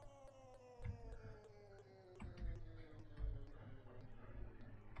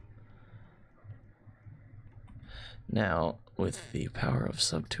 Now, with the power of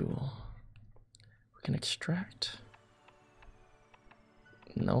Subtool, we can extract.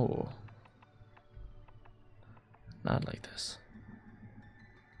 No. Not like this.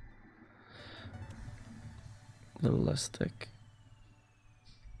 A little less thick.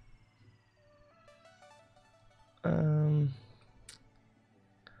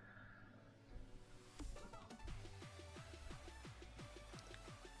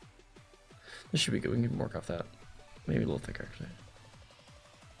 This should be good. We can work off that. Maybe a little thicker, actually.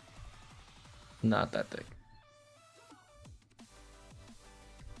 Not that thick.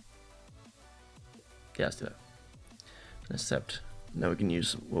 Yeah, let's do that. Except now we can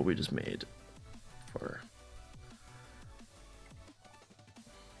use what we just made for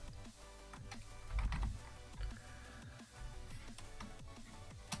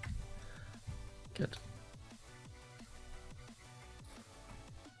good.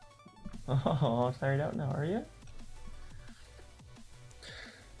 Oh, tired out now, are you?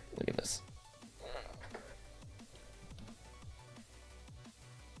 Look at this.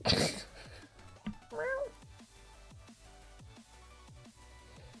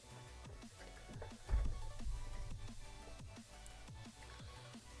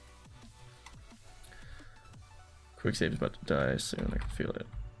 Quick save is about to die soon, I can feel it.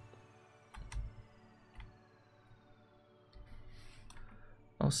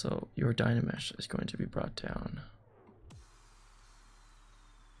 Also, your Dynamesh is going to be brought down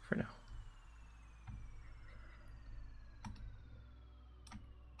for now.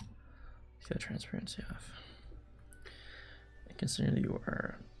 See that transparency off. And considering that you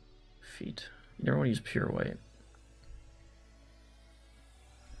are feet, you never want to use pure white.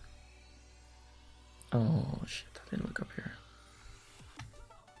 Oh shit, I didn't look up here.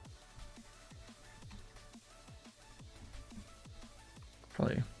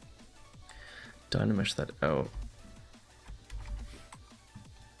 Probably Dynamesh that out.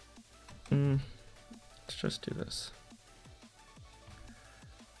 Let's just do this.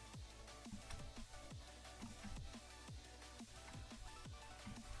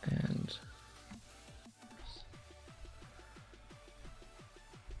 And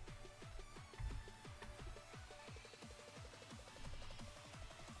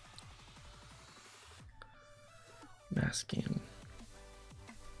masking.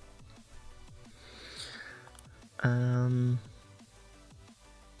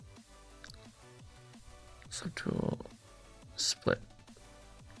 Subtool split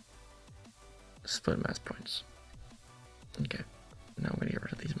mask points. Okay, now I'm gonna get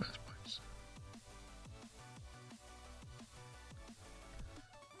rid of these mask points.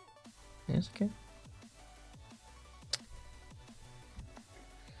 Yes, okay.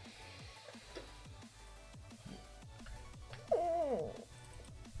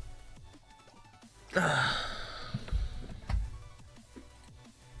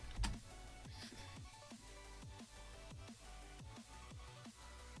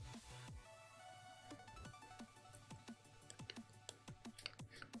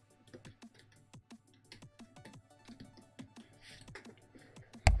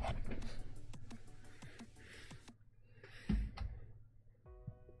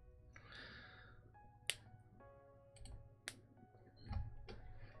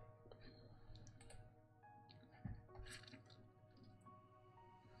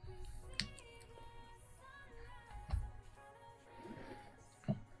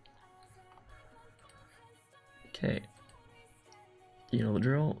 Okay. You know the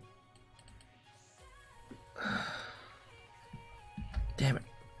drill. Damn it.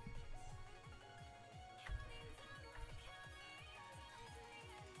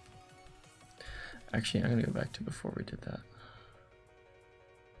 Actually, I'm gonna go back to before we did that.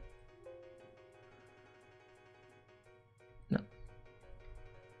 No.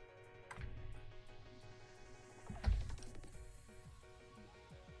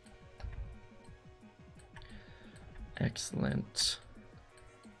 Excellent.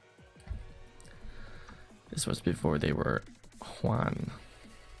 This was before they were Juan.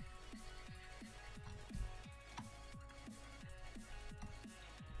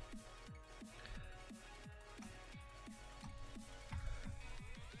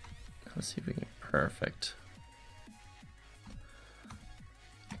 Let's see if we can. Perfect.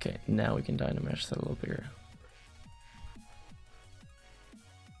 Okay, now we can dynamesh that a little bigger.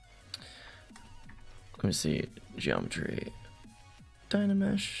 Let me see. Geometry.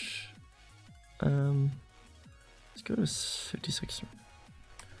 Dynamesh. Let's go to 56.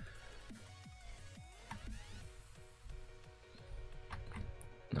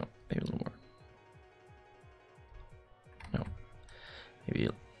 No, maybe a little more. No, maybe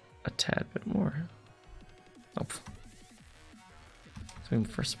a tad bit more. Oh, swing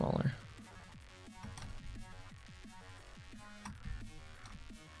for smaller.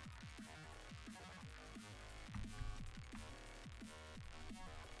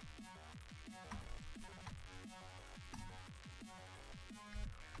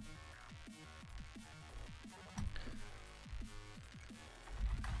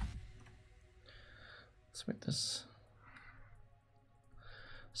 Let's make this.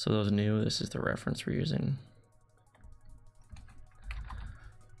 So those new, this is the reference we're using.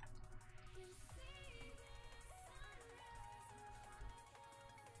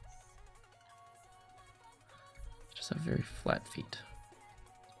 Just have very flat feet.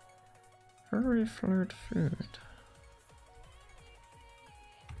 Very flat feet.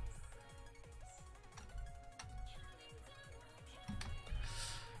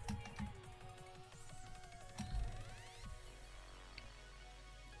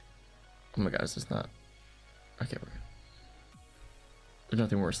 Oh my god, is this not... Okay, we're good. There's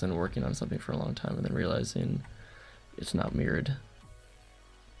nothing worse than working on something for a long time and then realizing it's not mirrored.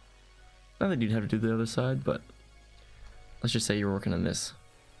 Not that you'd have to do the other side, but let's just say you're working on this,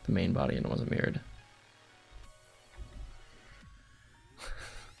 the main body, and it wasn't mirrored.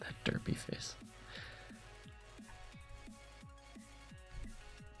 That derpy face.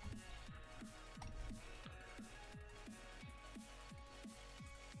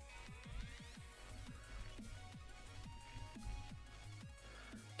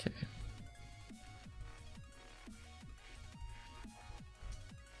 Okay.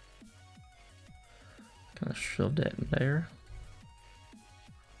 Kind of shoved it in there.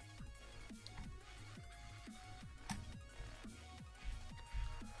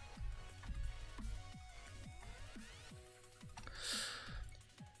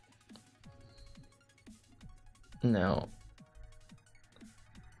 Now,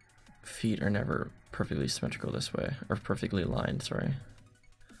 feet are never perfectly symmetrical this way, or perfectly aligned, sorry.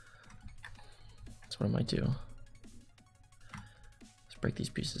 That's what I might do. Let's break these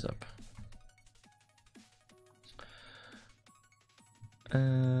pieces up.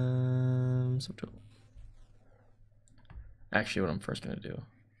 Subtool. Actually, what I'm first gonna do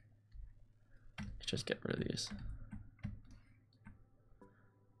is just get rid of these.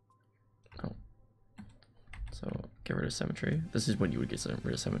 Oh. So get rid of symmetry. This is when you would get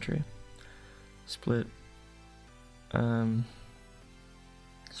rid of symmetry. Split.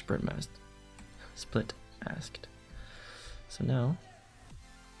 Split masked. Split masked. So now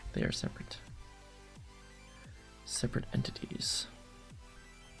they are separate. Separate entities.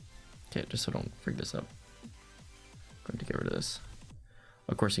 Okay, just so I don't freak this up. I'm going to get rid of this.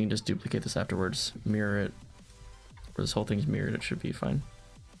 Of course, you can just duplicate this afterwards, mirror it. Where this whole thing's mirrored, it should be fine.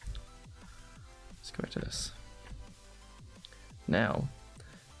 Let's go back to this. Now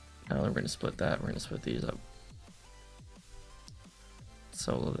that we're going to split that, we're going to split these up.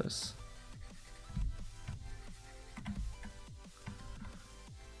 Solo this.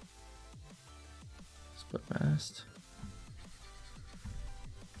 Split mast.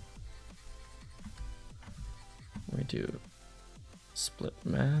 We do split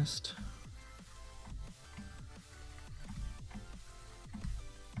mast.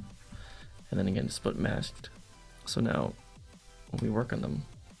 And then again, split masked. So now, when we work on them,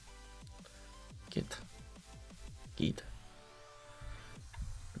 we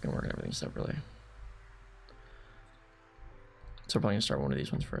can work on everything separately. So we're probably gonna start one of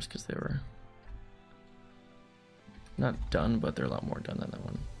these ones first because they were Not done, but they're a lot more done than that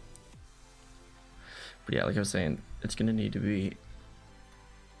one. But yeah, like I was saying, it's gonna need to be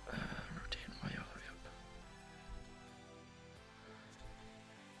rotate my all the way up.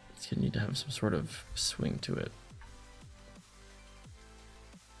 It's gonna need to have some sort of swing to it.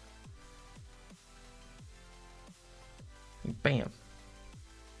 Bam.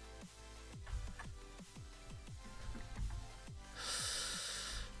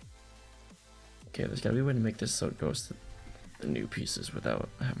 Okay, there's gotta be a way to make this so it goes to the new pieces without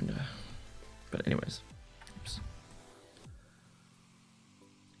having to. But anyways, oops.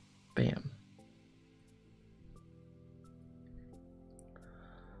 Bam.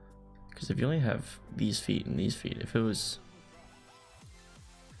 Because if you only have these feet and these feet, if it was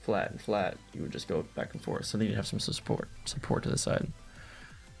flat and flat, you would just go back and forth. So then you'd have some support to the side.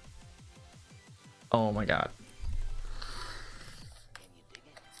 Oh my god.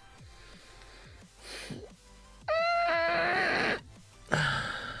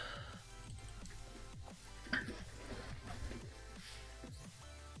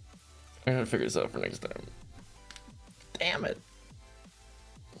 I'm gonna figure this out for next time. Damn it.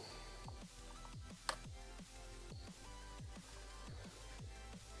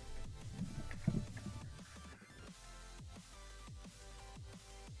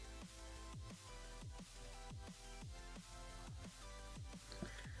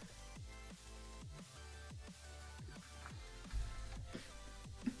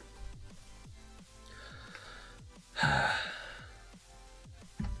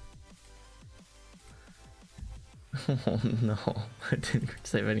 Oh no, I didn't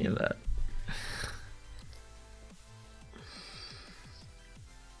save any of that.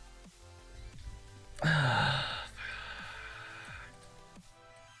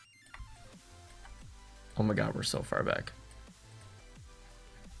 Oh my god, we're so far back.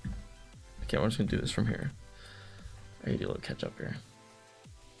 Okay, I'm just gonna do this from here. I need to do a little catch up here.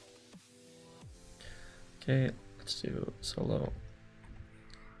 Okay, let's do solo.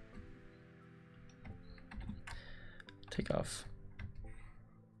 Take off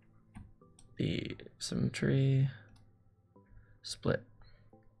the symmetry, split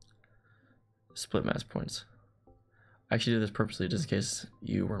mass points. I actually did this purposely just in case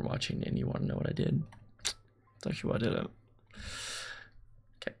you weren't watching and you want to know what I did. That's actually what I did.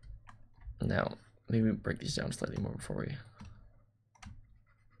 Okay, now maybe break these down slightly more before we.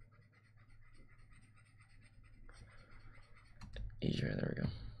 Easier, there we go.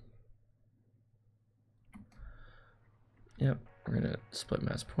 Yep, we're gonna split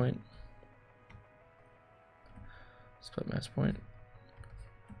mass point, split mass point,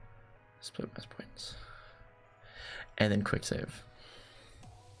 split mass points, and then quick save.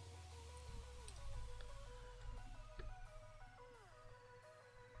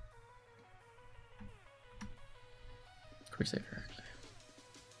 Quick save here, actually.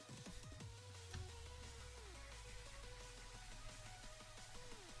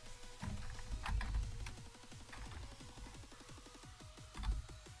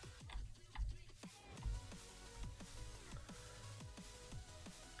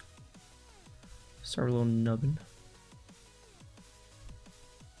 Start with a little nubbin.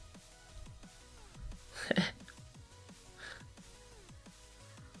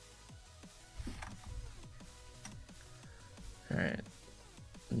 Alright.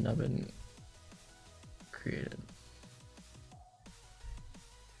 Nubbin created.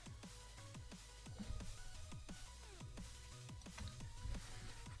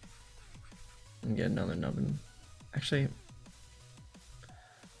 And get another nubbin. Actually, I'm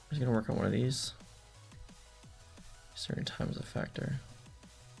just gonna work on one of these. Certain times a factor.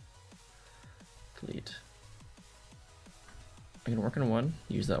 Delete. I'm gonna work on one,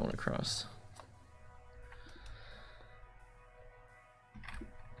 use that one across.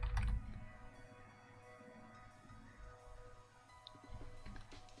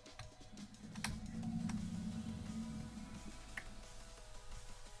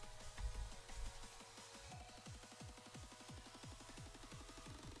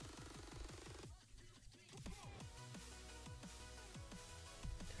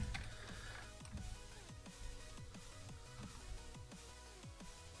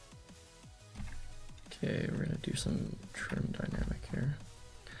 Okay, we're gonna do some trim dynamic here.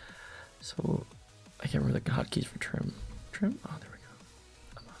 So I can't remember the hotkeys for trim. Trim? Oh, there we go.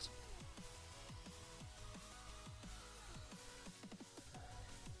 I'm awesome.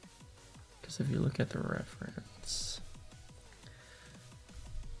 Because if you look at the reference,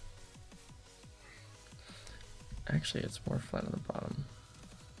 actually it's more flat on the bottom.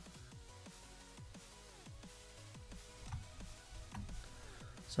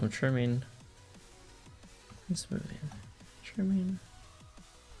 So I'm trimming and smoothing, trimming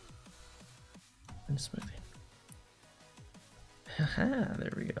and smoothing. Haha,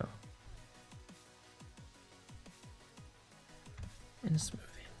 there we go. And smoothing.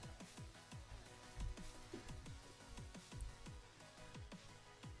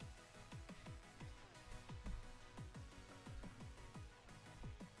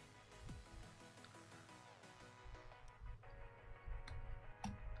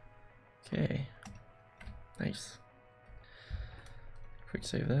 Okay, nice. Quick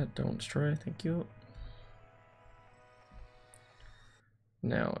save that, don't destroy, thank you.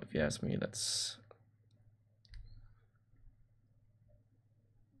 Now, if you ask me, that's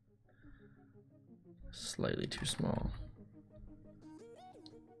slightly too small.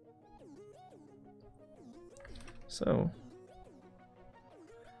 So,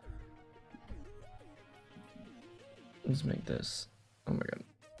 let's make this, oh my god,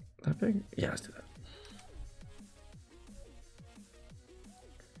 that big? Yeah, let's do that.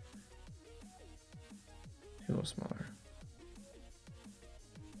 A little smaller.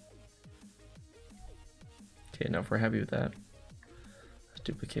 Okay, now if we're happy with that, let's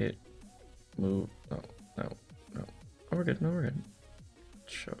duplicate, move, no, no, no. Oh, we're good, no, we're good.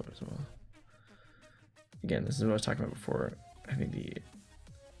 Show it as well. Again, this is what I was talking about before. I think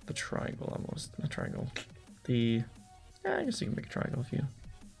the triangle almost, not triangle. Yeah, I guess you can make a triangle if you.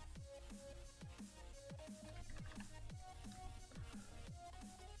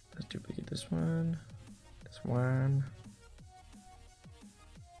 Let's duplicate this one. This one.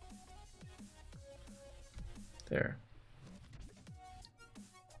 There.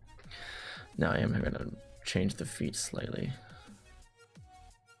 Now I am going to change the feet slightly.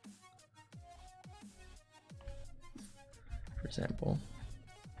 For example,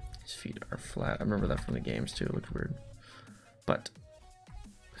 his feet are flat. I remember that from the games too. It looked weird, but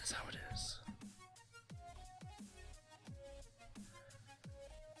that's how it is.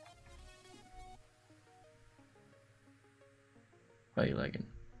 How you liking?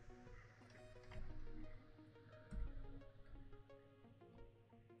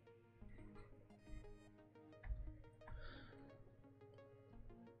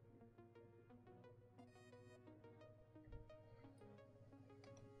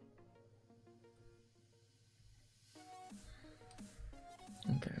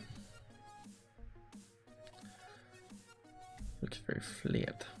 Okay. Looks very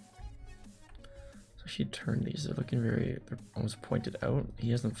flat. So she turned these. They're looking they're almost pointed out.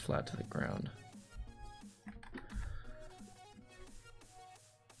 He has them flat to the ground.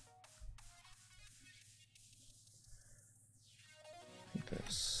 Like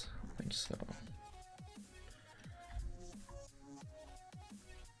this. I think so.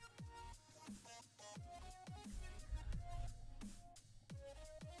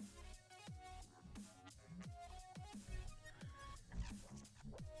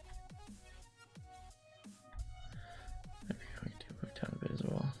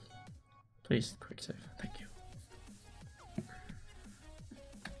 Please, quick save. Thank you.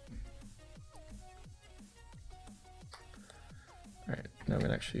 Alright, now I'm going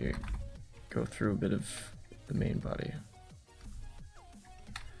to actually go through a bit of the main body.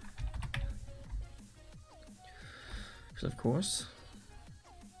 Because, of course,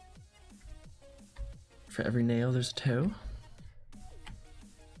 for every nail there's a toe.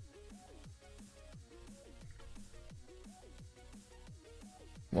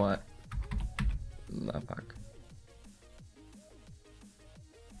 What? The fuck?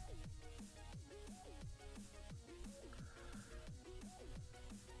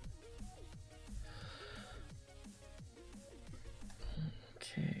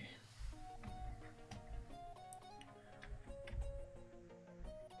 Okay.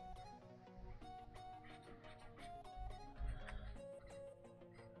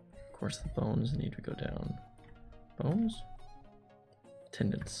 Of course, the bones need to go down. Bones?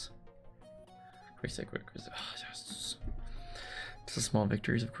 Tendons. Quick save, quick. Oh, yes. It's the small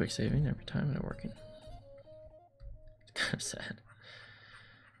victories of quick saving every time and it working. It's kind of sad.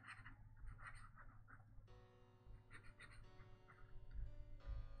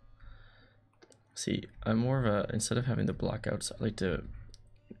 See, I'm more of a, instead of having the blockouts, I like to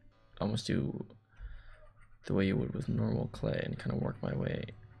almost do the way you would with normal clay and kind of work my way,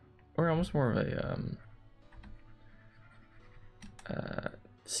 or almost more of a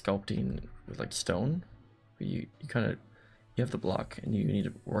sculpting with like stone, where you kind of, you have the block and you need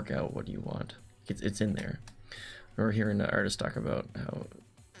to work out what you want. It's in there. I remember hearing the artist talk about how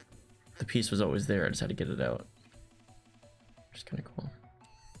the piece was always there, I just had to get it out. Which is kind of cool.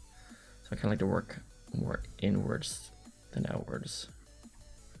 So I kind of like to work more inwards than outwards.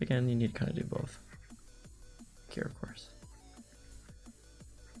 Again, you need to kind of do both. here, of course.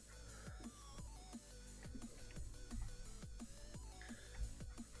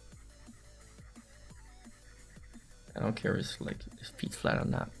 I don't care if like his feet flat or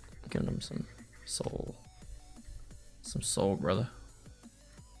not. I'm giving him some soul. Some soul, brother.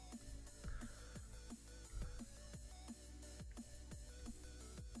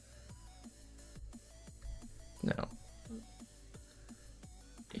 Now,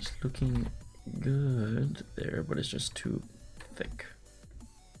 it's looking good there, but it's just too thick.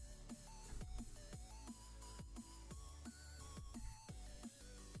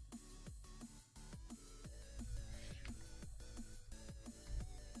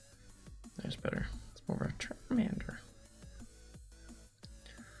 That's better. It's more of a Charmander.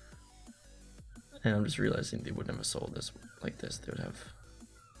 And I'm just realizing they wouldn't have sold this like this. They would have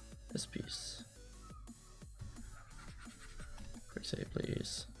this piece. Quick save,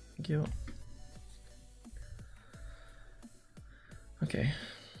 please. Thank you. Okay.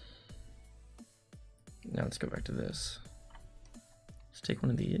 Now let's go back to this. Let's take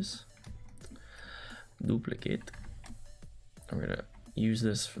one of these. Duplicate. I'm gonna use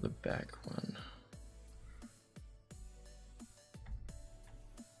this for the back one.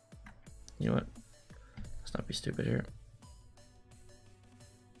 You know what? Let's not be stupid here.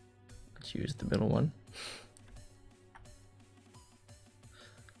 Let's use the middle one.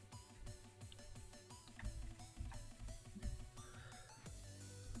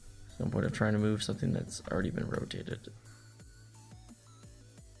 No point of trying to move something that's already been rotated.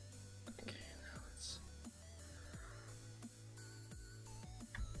 Okay, now let's...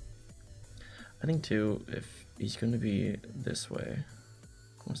 I think too, if he's going to be this way,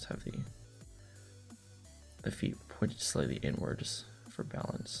 must have the feet pointed slightly inwards for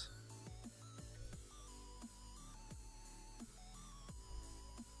balance.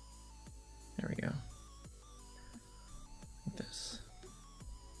 There we go. Like this.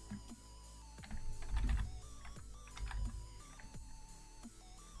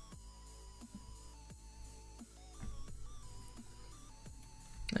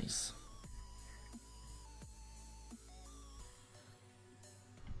 Nice.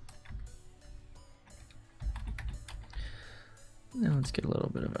 Now let's get a little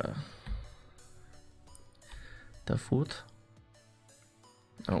bit of the foot.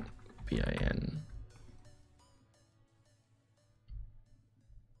 Oh, BIN.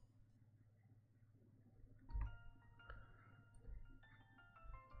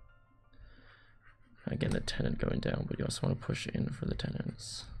 Again, the tenon going down, but you also want to push in for the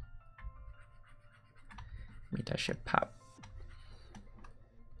tenons. Make that shit pop.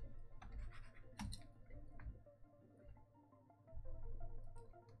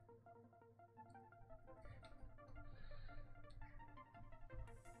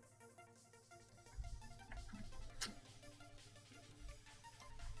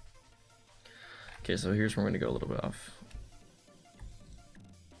 Okay, so here's where I'm going to go a little bit off.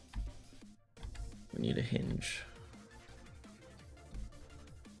 We need a hinge.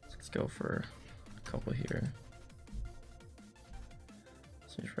 So let's go for a couple here.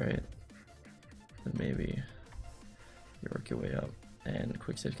 Seems right. Then maybe you work your way up. And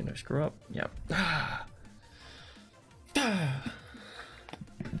quick save's gonna screw up. Yep.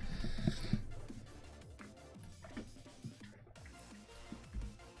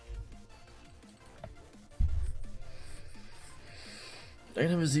 I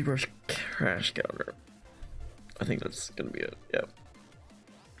have a ZBrush crash counter. I think that's gonna be it. Yep.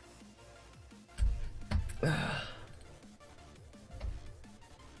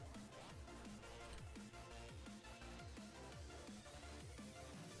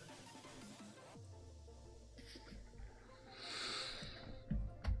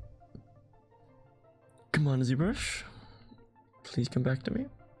 Come on, ZBrush. Please come back to me.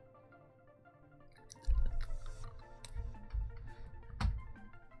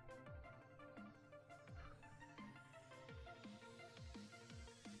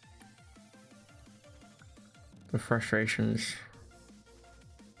 The frustrations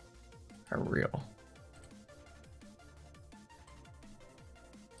are real.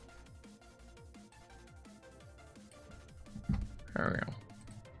 Are real.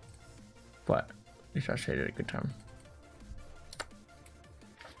 But at least I stayed at a good time.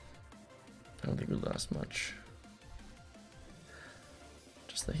 I don't think we lost much.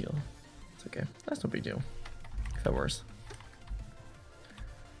 Just the heal. It's okay. That's no big deal. If that worse.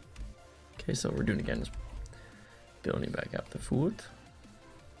 Okay, so what we're doing again is building back up the foot.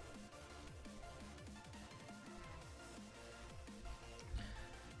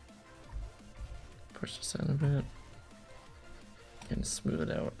 Push this in a bit. And smooth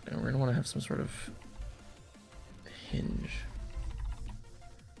it out. And we're gonna want to have some sort of hinge.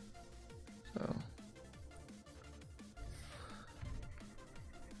 So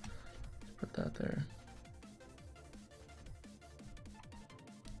put that there.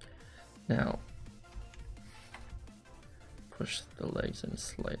 Now push the legs in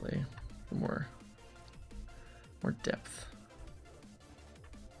slightly for more depth.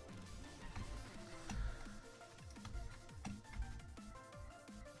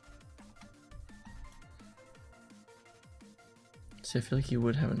 See, I feel like you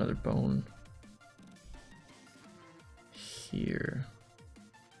would have another bone here,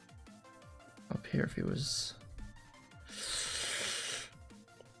 up here if he was.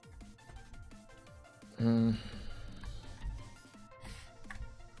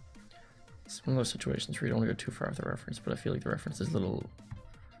 It's one of those situations where you don't want to go too far off the reference, but I feel like the reference is a little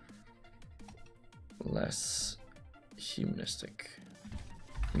less humanistic.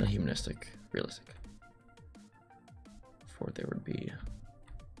 Not humanistic, realistic. For there would be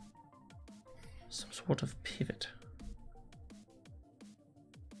some sort of pivot.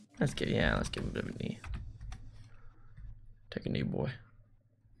 Let's give him a bit of a knee. Take a knee, boy.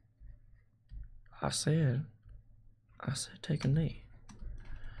 I said take a knee.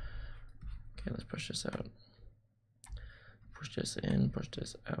 Okay, let's push this out. Push this in, push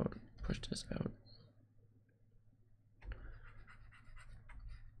this out, push this out.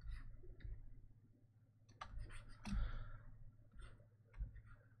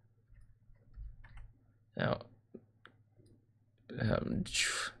 Now,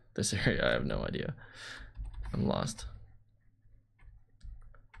 this area, I have no idea. I'm lost.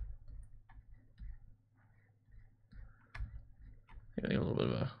 I got a little bit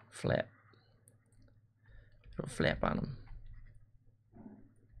of a flap. A flap on him.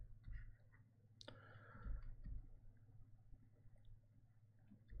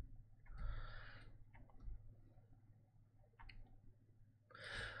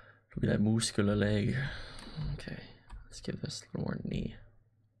 Look at that muscular leg. Okay, let's give this a little more knee.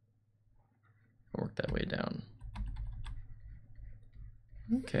 Work that way down.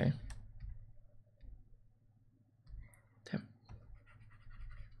 Okay. Damn.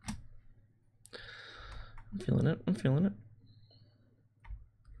 I'm feeling it. I'm feeling it.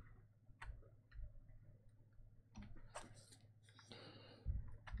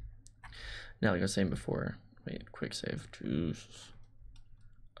 Now, like I was saying before, wait, quick save. Juice.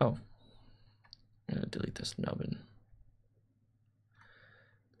 Oh, I'm gonna delete this nubbin.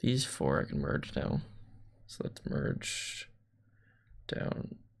 These four I can merge now. So let's merge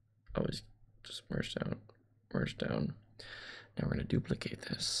down. Always just merge down, merge down. Now we're gonna duplicate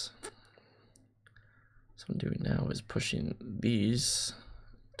this. So what I'm doing now is pushing these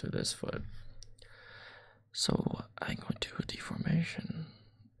to this foot. So I'm going to do a deformation.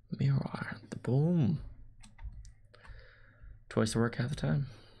 Mirror the boom. Twice the work, half the time.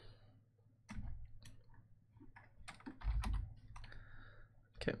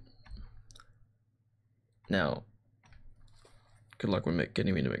 Okay. Now, good luck with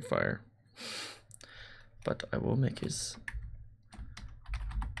getting me to make fire. But I will make his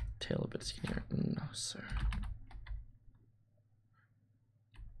tail a bit skinnier. No, sir.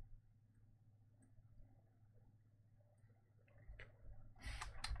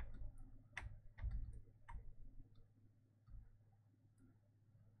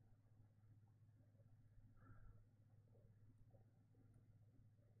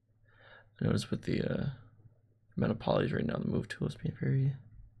 I notice with the amount of polys right now, the move tool is being very,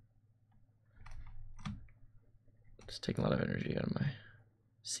 just taking a lot of energy out of my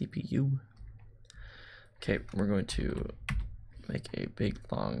CPU. Okay, we're going to make a big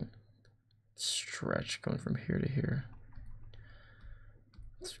long stretch going from here to here.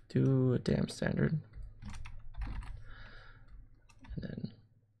 Let's do a damn standard. And then,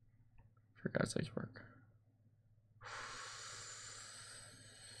 for God's sakes, work.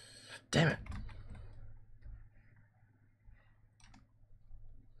 Damn it.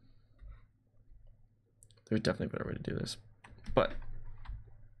 There's definitely a better way to do this, but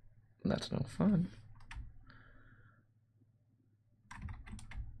that's no fun.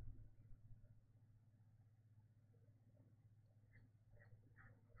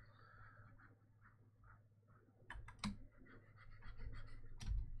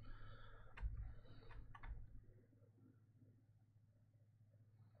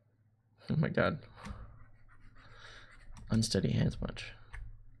 Oh my God. Unsteady hands much.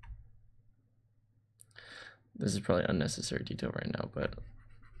 This is probably unnecessary detail right now, but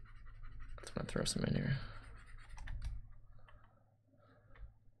let's not throw some in here.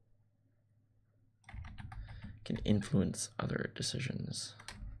 Can influence other decisions.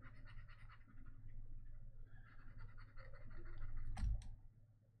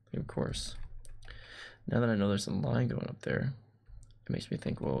 Of course. Now that I know there's a line going up there, it makes me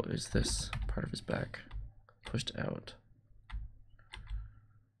think, well, is this part of his back pushed out?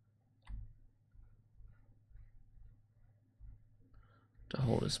 To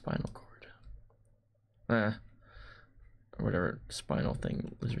hold his spinal cord. Or whatever spinal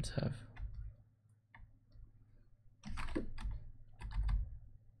thing lizards have.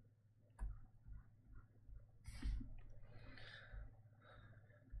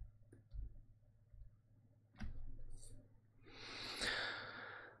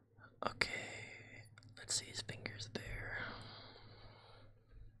 Okay, let's see his fingers there.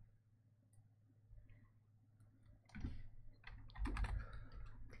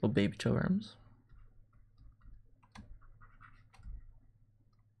 Little baby toe arms.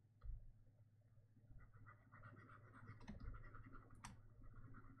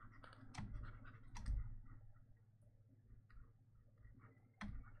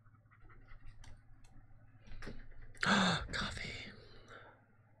 Coffee.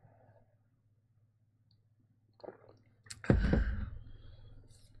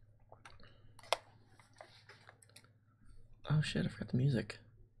 Oh shit, I forgot the music.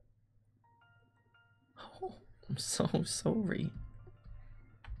 Oh, I'm so sorry.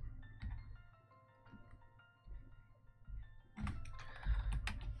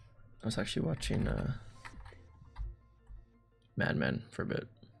 I was actually watching Mad Men for a bit.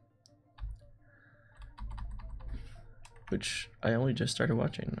 Which I only just started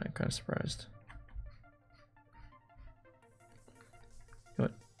watching. I'm kind of surprised. You know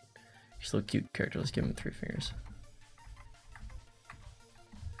what? He's still a cute character. Let's give him 3 fingers.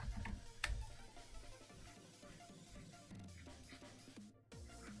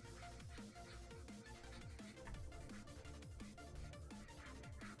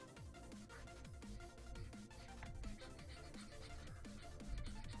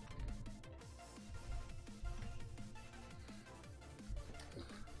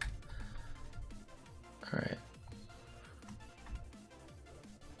 Alright.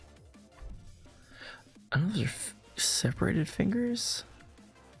 I don't know if those are separated fingers.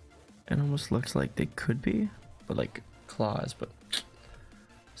 It almost looks like they could be, but like claws, but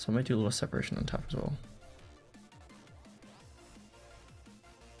so I might do a little separation on top as well.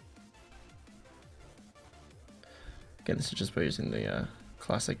 Again, this is just by using the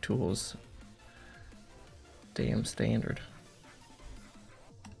classic tools. Damn standard.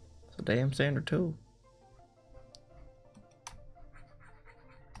 It's a damn standard tool.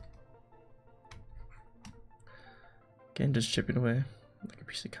 Again, just chipping away like a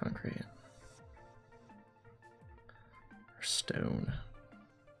piece of concrete or stone.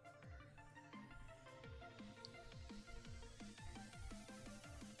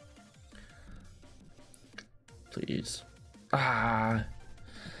 Please. Ah.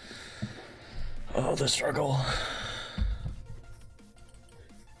 Oh, the struggle.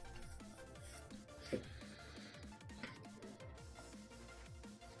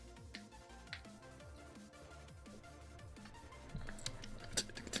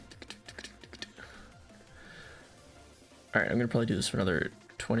 Alright, I'm gonna probably do this for another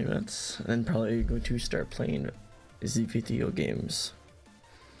 20 minutes, and then probably going to start playing the video games.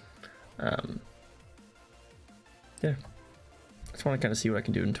 Yeah. I just want to kind of see what I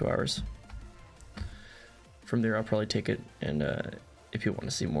can do in 2 hours. From there, I'll probably take it, and if you want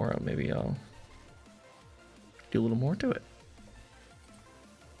to see more, maybe I'll do a little more to it.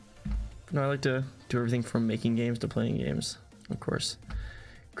 But no, I like to do everything from making games to playing games. Of course,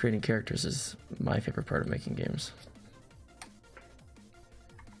 creating characters is my favorite part of making games.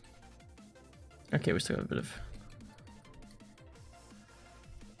 Okay, we still have a bit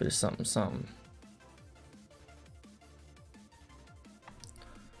of something.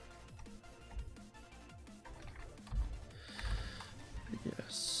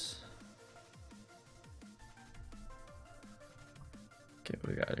 Yes. Okay,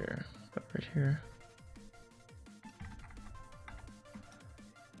 what we got here? About right here.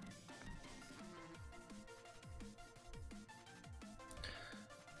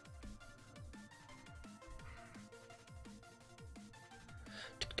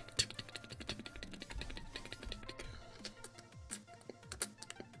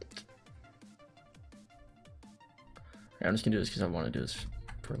 I'm just gonna do this because I want to do this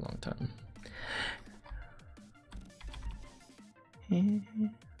for a long time.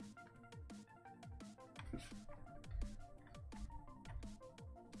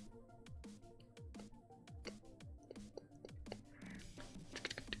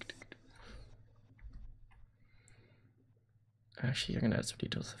 Actually, I'm gonna add some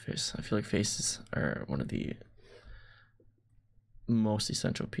details to the face. I feel like faces are one of the most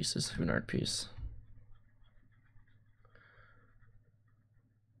essential pieces of an art piece.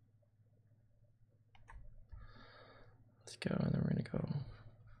 Let's go, and then we're gonna go.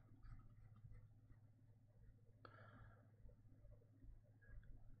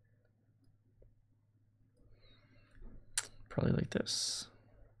 Probably like this.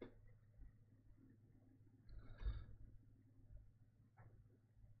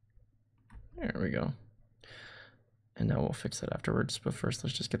 There we go. And now we'll fix that afterwards, but first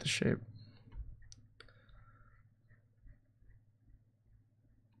let's just get the shape.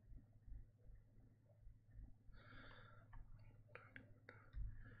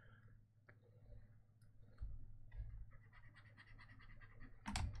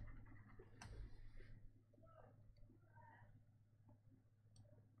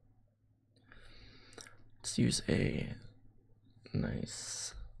 Let's use a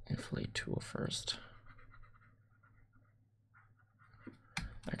nice inflate tool first.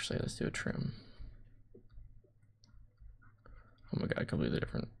 Actually, let's do a trim. Oh my god, completely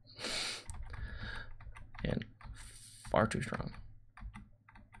different. And far too strong.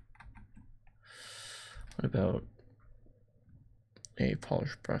 What about a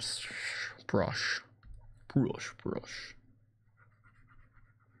polish brush?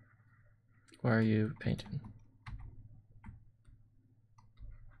 Why are you painting?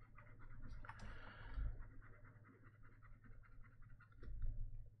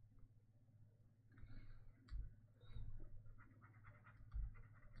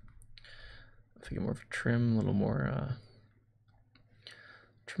 If I get more of a trim, a little more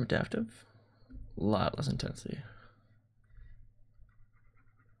trim adaptive, a lot less intensity.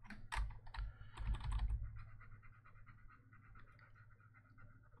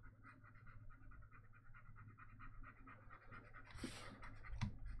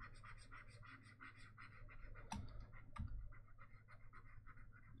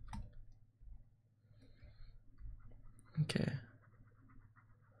 Okay.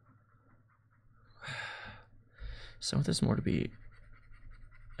 So I want this more to be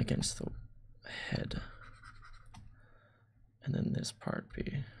against the head. And then this part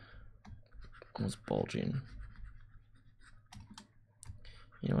be almost bulging.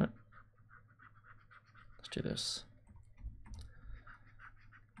 You know what? Let's do this.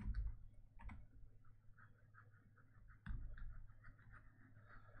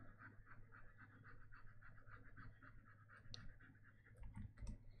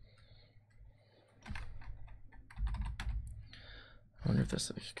 I wonder if this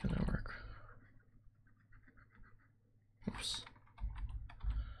is gonna work. Oops.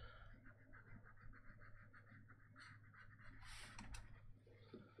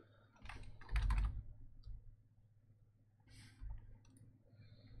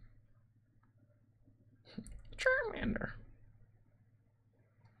 Charmander.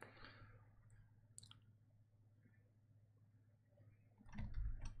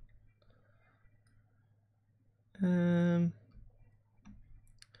 I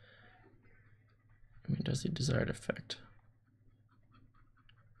mean, does the desired effect?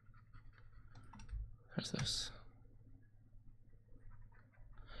 There's this.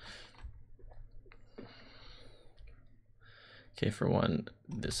 Okay, for one,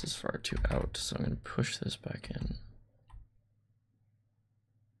 this is far too out, so I'm going to push this back in.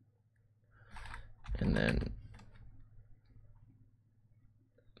 And then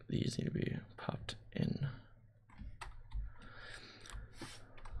these need to be popped in.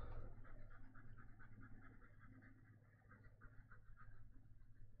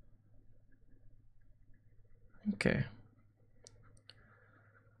 Okay.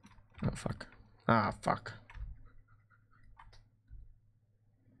 Oh, fuck. Ah, fuck.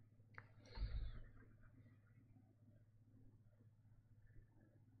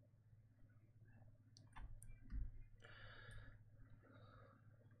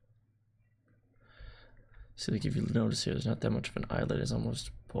 See, like if you notice here, there's not that much of an eyelid, it's almost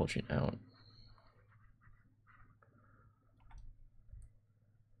bulging out.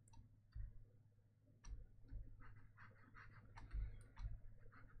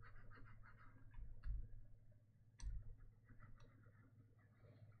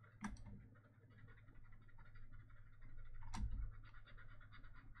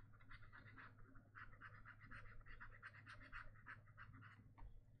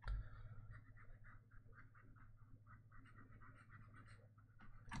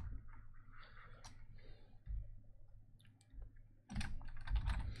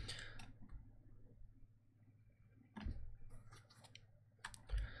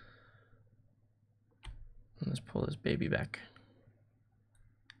 Let's pull this baby back.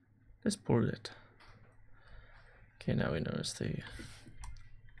 Let's pull it. Okay, now we notice the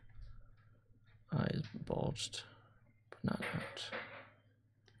eyes bulged, but not out.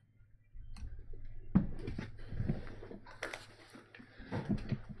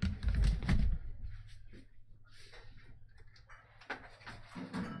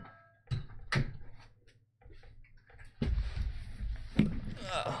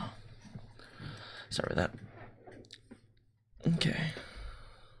 Sorry about that. Okay.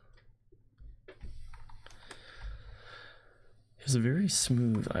 It's a very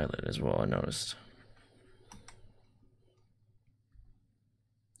smooth eyelid as well, I noticed.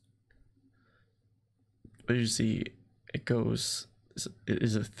 But you see, it goes, it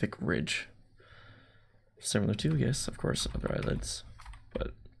is a thick ridge. Similar to, yes, of course, other eyelids.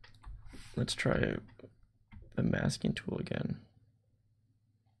 But let's try the masking tool again.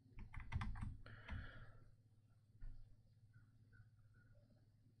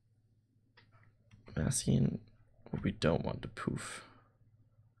 Masking what we don't want to poof.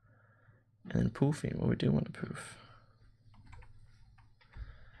 And then poofing what we do want to poof.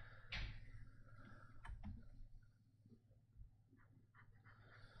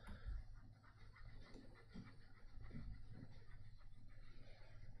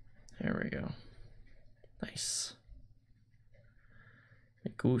 There we go. Nice.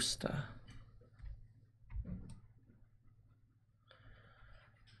 Me gusta.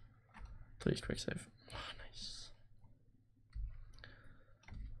 Please quick save. Oh, nice.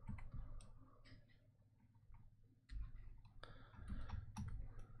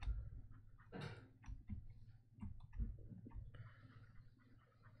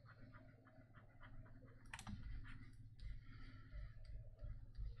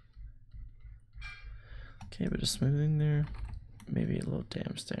 Okay, but just smoothing there. Maybe a little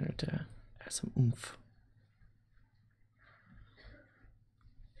damp standard to add some oomph.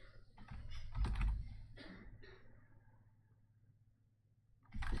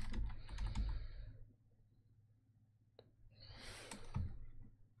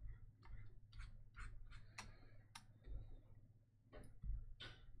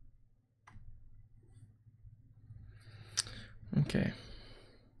 Okay.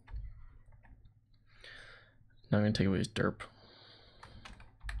 Now I'm going to take away his derp.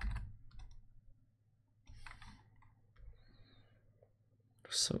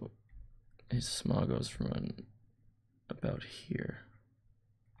 So his smile goes from about here.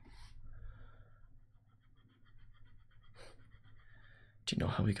 Do you know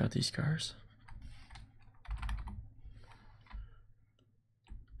how we got these scars?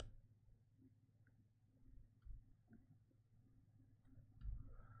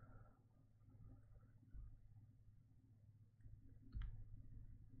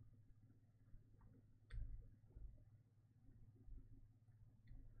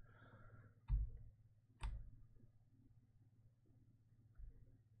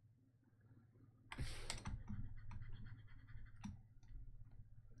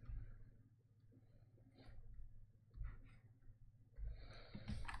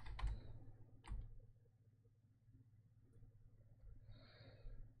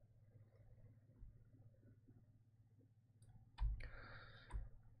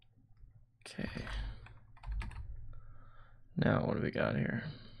 Okay. Now what do we got here?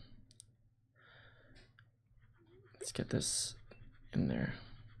 Let's get this in there.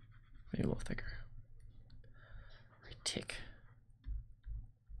 Maybe a little thicker. Tick.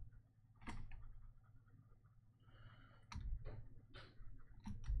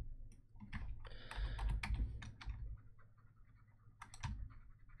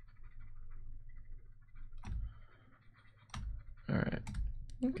 All right.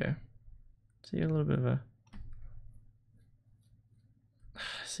 Okay. See a little bit of a.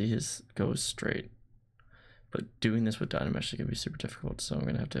 See his goes straight, but doing this with Dynamesh is gonna be super difficult. So I'm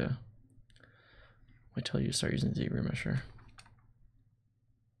gonna have to wait till you start using the remesher.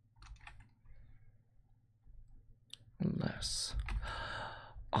 Unless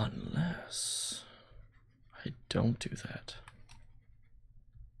I don't do that.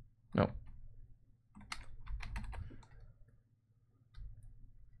 No.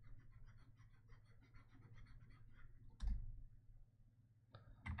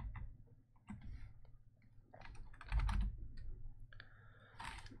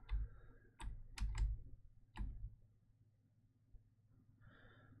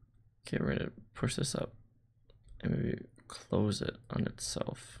 Okay, we're gonna push this up and maybe close it on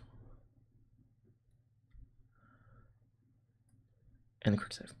itself. And the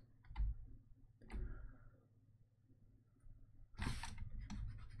quick save.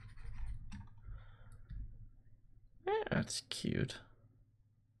 That's cute.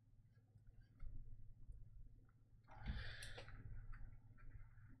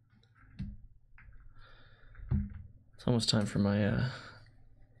 It's almost time for my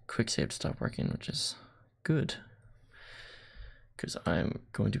quick save to stop working, which is good, because I'm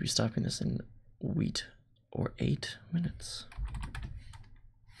going to be stopping this in wheat or 8 minutes.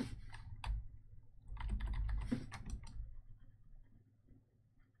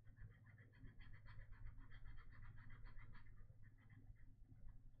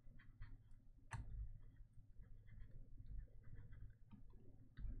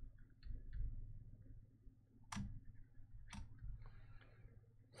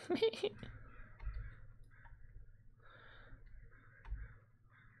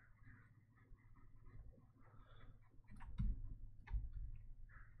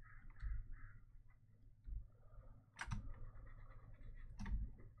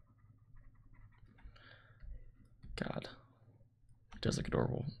 God, it does look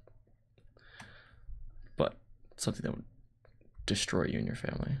adorable, but something that would destroy you and your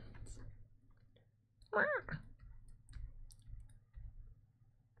family.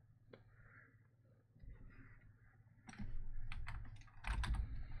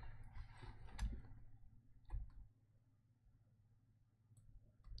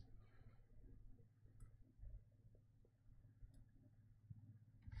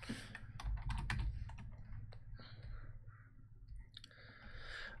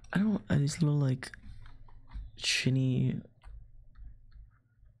 I don't. Are these little like chinny?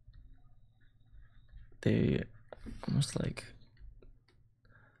 They almost like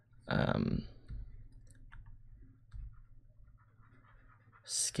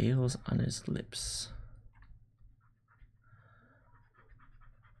scales on his lips.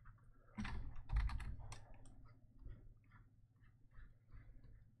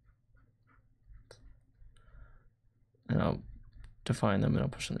 And I'll define them and I'll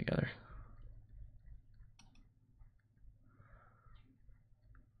push them together.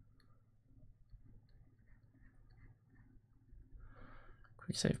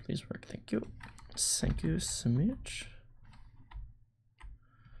 Quick save, please work. Thank you. Thank you so much.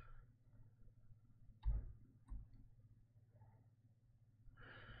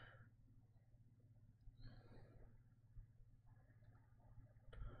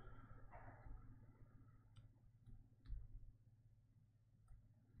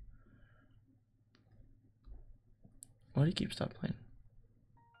 Why do you keep stop playing?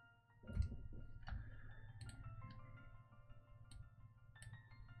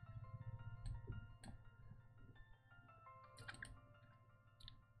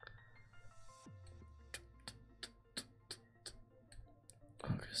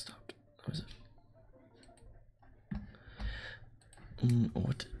 Okay, stopped. What was it?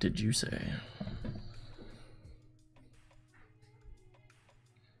 What did you say?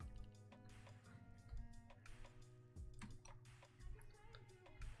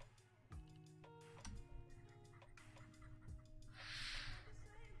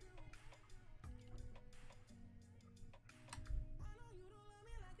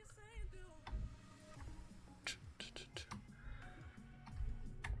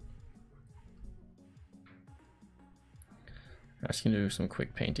 I'm just gonna do some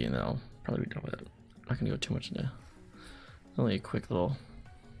quick painting and then I'll probably be done with it. I'm not gonna go too much into only a quick little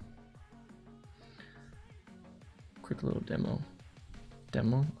demo.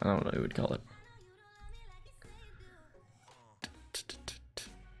 Demo? I don't know what you would call it.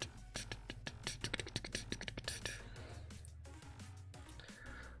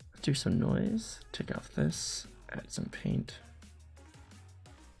 Let's do some noise, take off this, add some paint.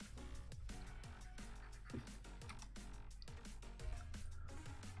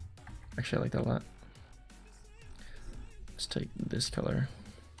 Actually, I like that a lot. Let's take this color.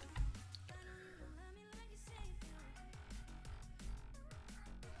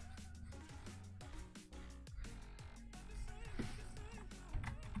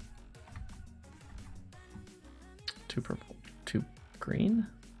 Too purple, too green.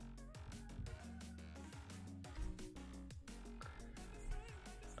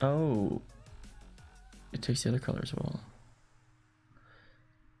 Oh, it takes the other color as well.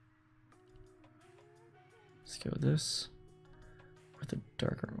 Let's go with this with a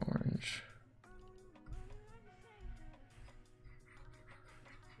darker orange.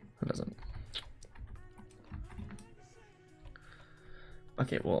 It doesn't.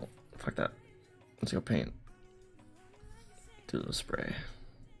 Okay, well, fuck that. Let's go paint. Do a little spray.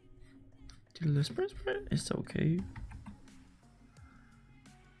 Do a little spray. It's okay.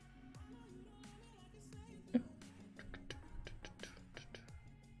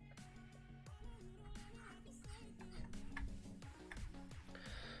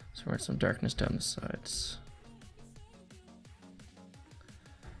 So we're at some darkness down the sides.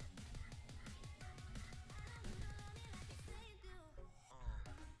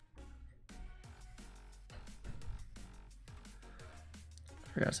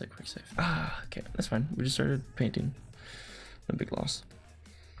 forgot to say quick save. Ah, okay, that's fine. We just started painting. No big loss.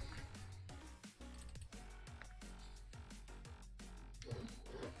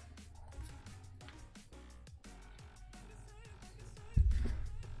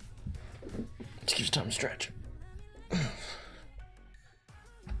 Just gives time to stretch.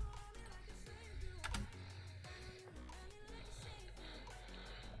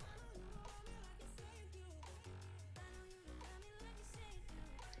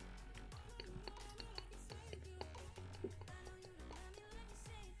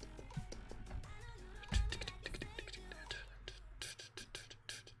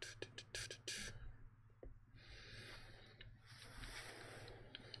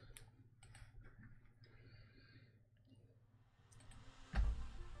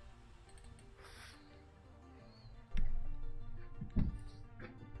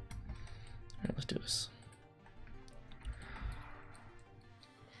 Alright, let's do this.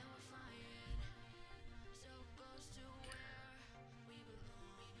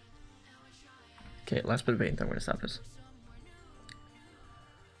 Okay, last bit of paint, then we're gonna stop this.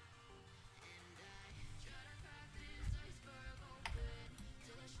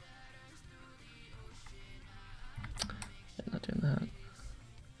 Yeah, not doing that.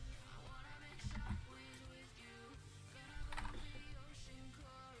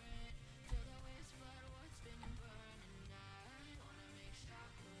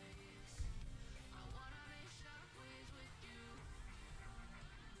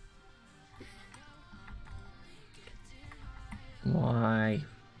 Why?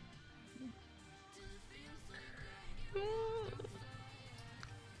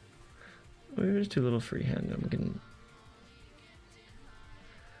 Maybe just do a little freehand. I'm getting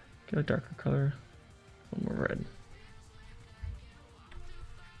get a darker color, a little more red.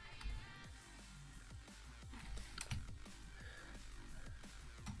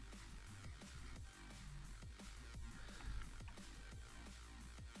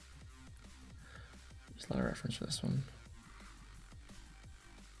 There's a lot of reference for this one.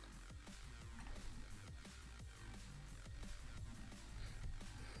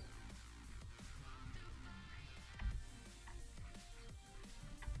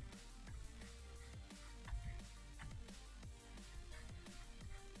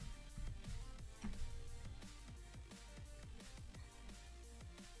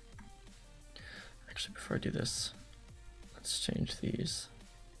 Actually, before I do this, let's change these.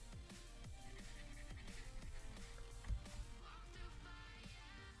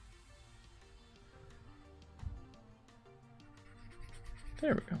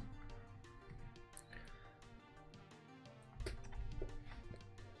 There we go.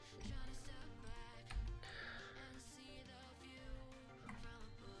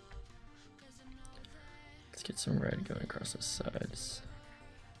 Let's get some red going across the sides.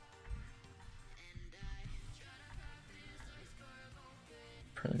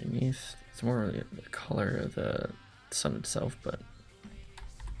 Underneath, it's more really the color of the sun itself, but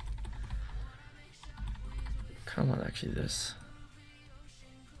kind of want actually this.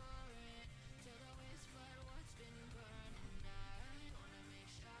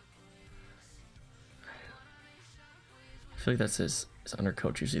 I feel like that's his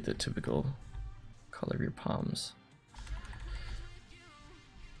undercoat, usually the typical color of your palms.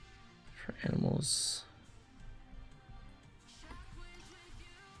 For animals.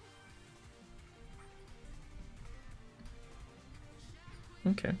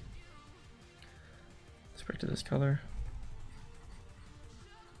 Okay. Let's back to this color.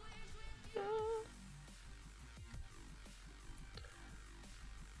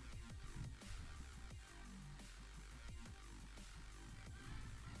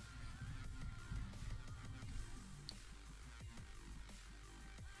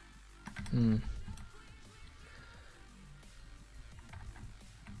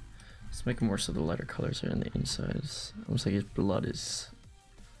 Let's make it more so the lighter colors are on the insides. Almost like his blood is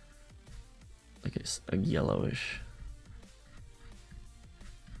like a yellowish.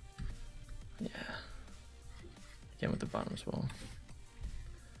 Yeah. Again with the bottom as well.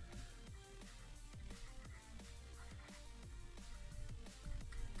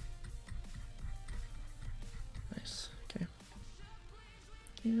 Nice. Okay.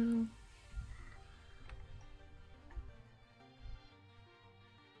 Yeah.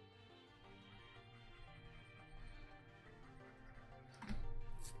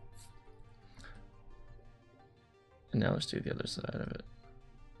 And now let's do the other side of it.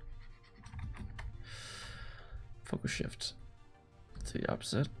 Focus shift to the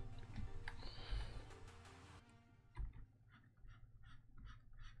opposite.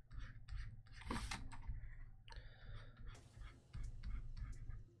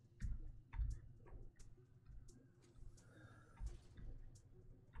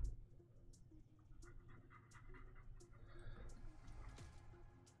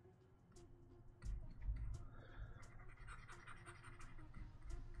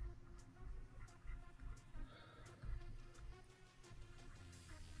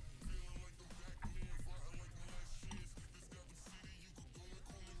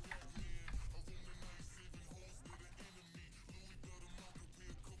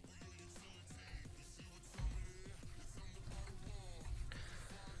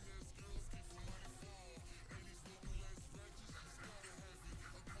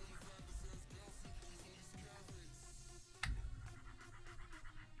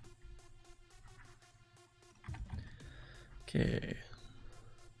 Okay.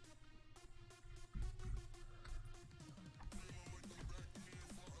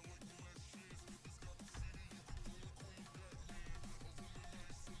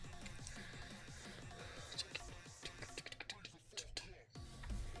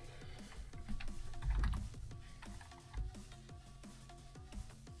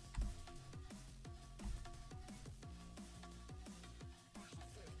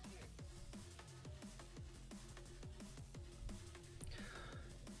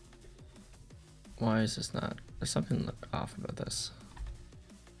 Why is this not? There's something off about this.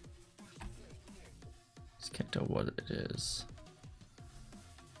 Just can't tell what it is.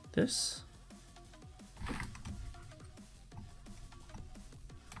 This?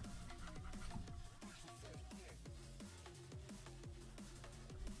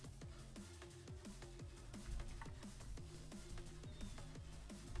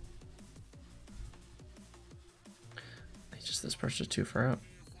 It's just this brush is too far out.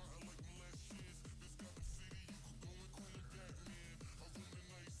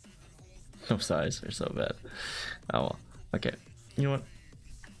 No size, they're so bad. Oh well. Okay, you know what?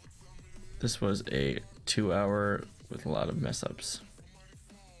 This was a 2 hour with a lot of mess ups.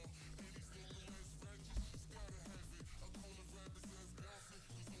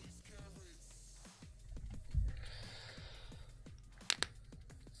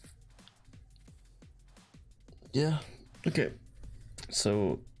 Yeah, okay.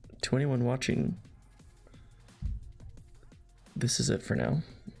 So, to anyone watching, this is it for now.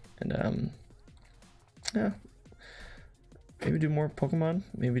 And yeah, maybe do more Pokemon,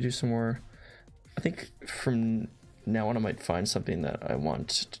 maybe do some more. I think from now on I might find something that I want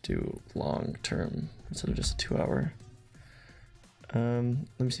to do long term instead of just a 2 hour.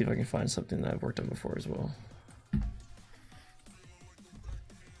 Let me see if I can find something that I've worked on before as well.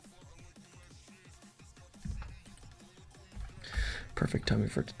 Perfect timing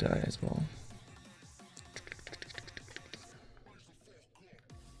for it to die as well.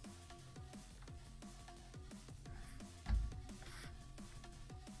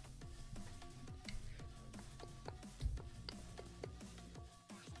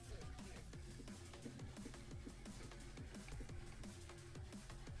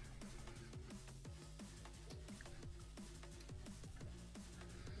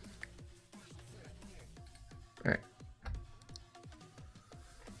 All right.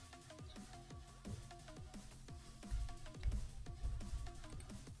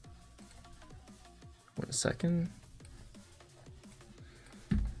 One second.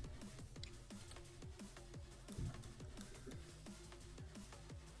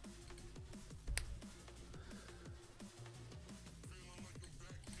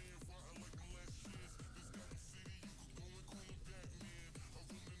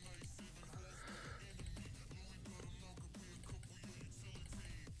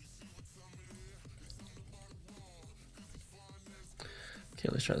 Okay,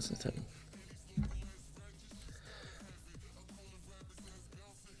 let's try this instead.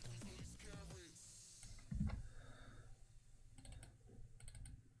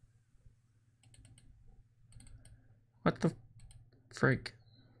 What the freak?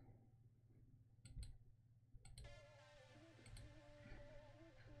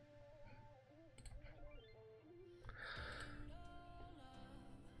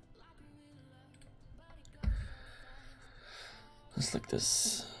 Let's look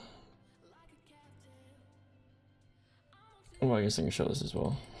this. Oh, I guess I can show this as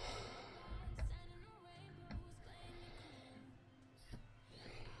well.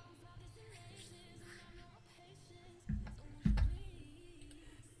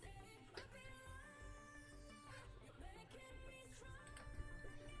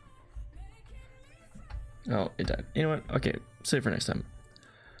 Oh, it died. You know what? Okay, save it for next time.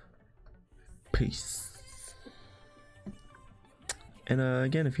 Peace. And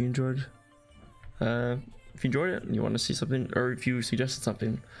again, if you enjoyed it and you want to see something, or if you suggested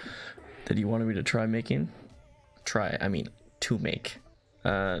something that you wanted me to try making, to make,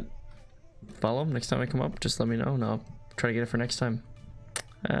 follow next time I come up. Just let me know and I'll try to get it for next time.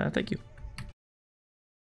 Thank you.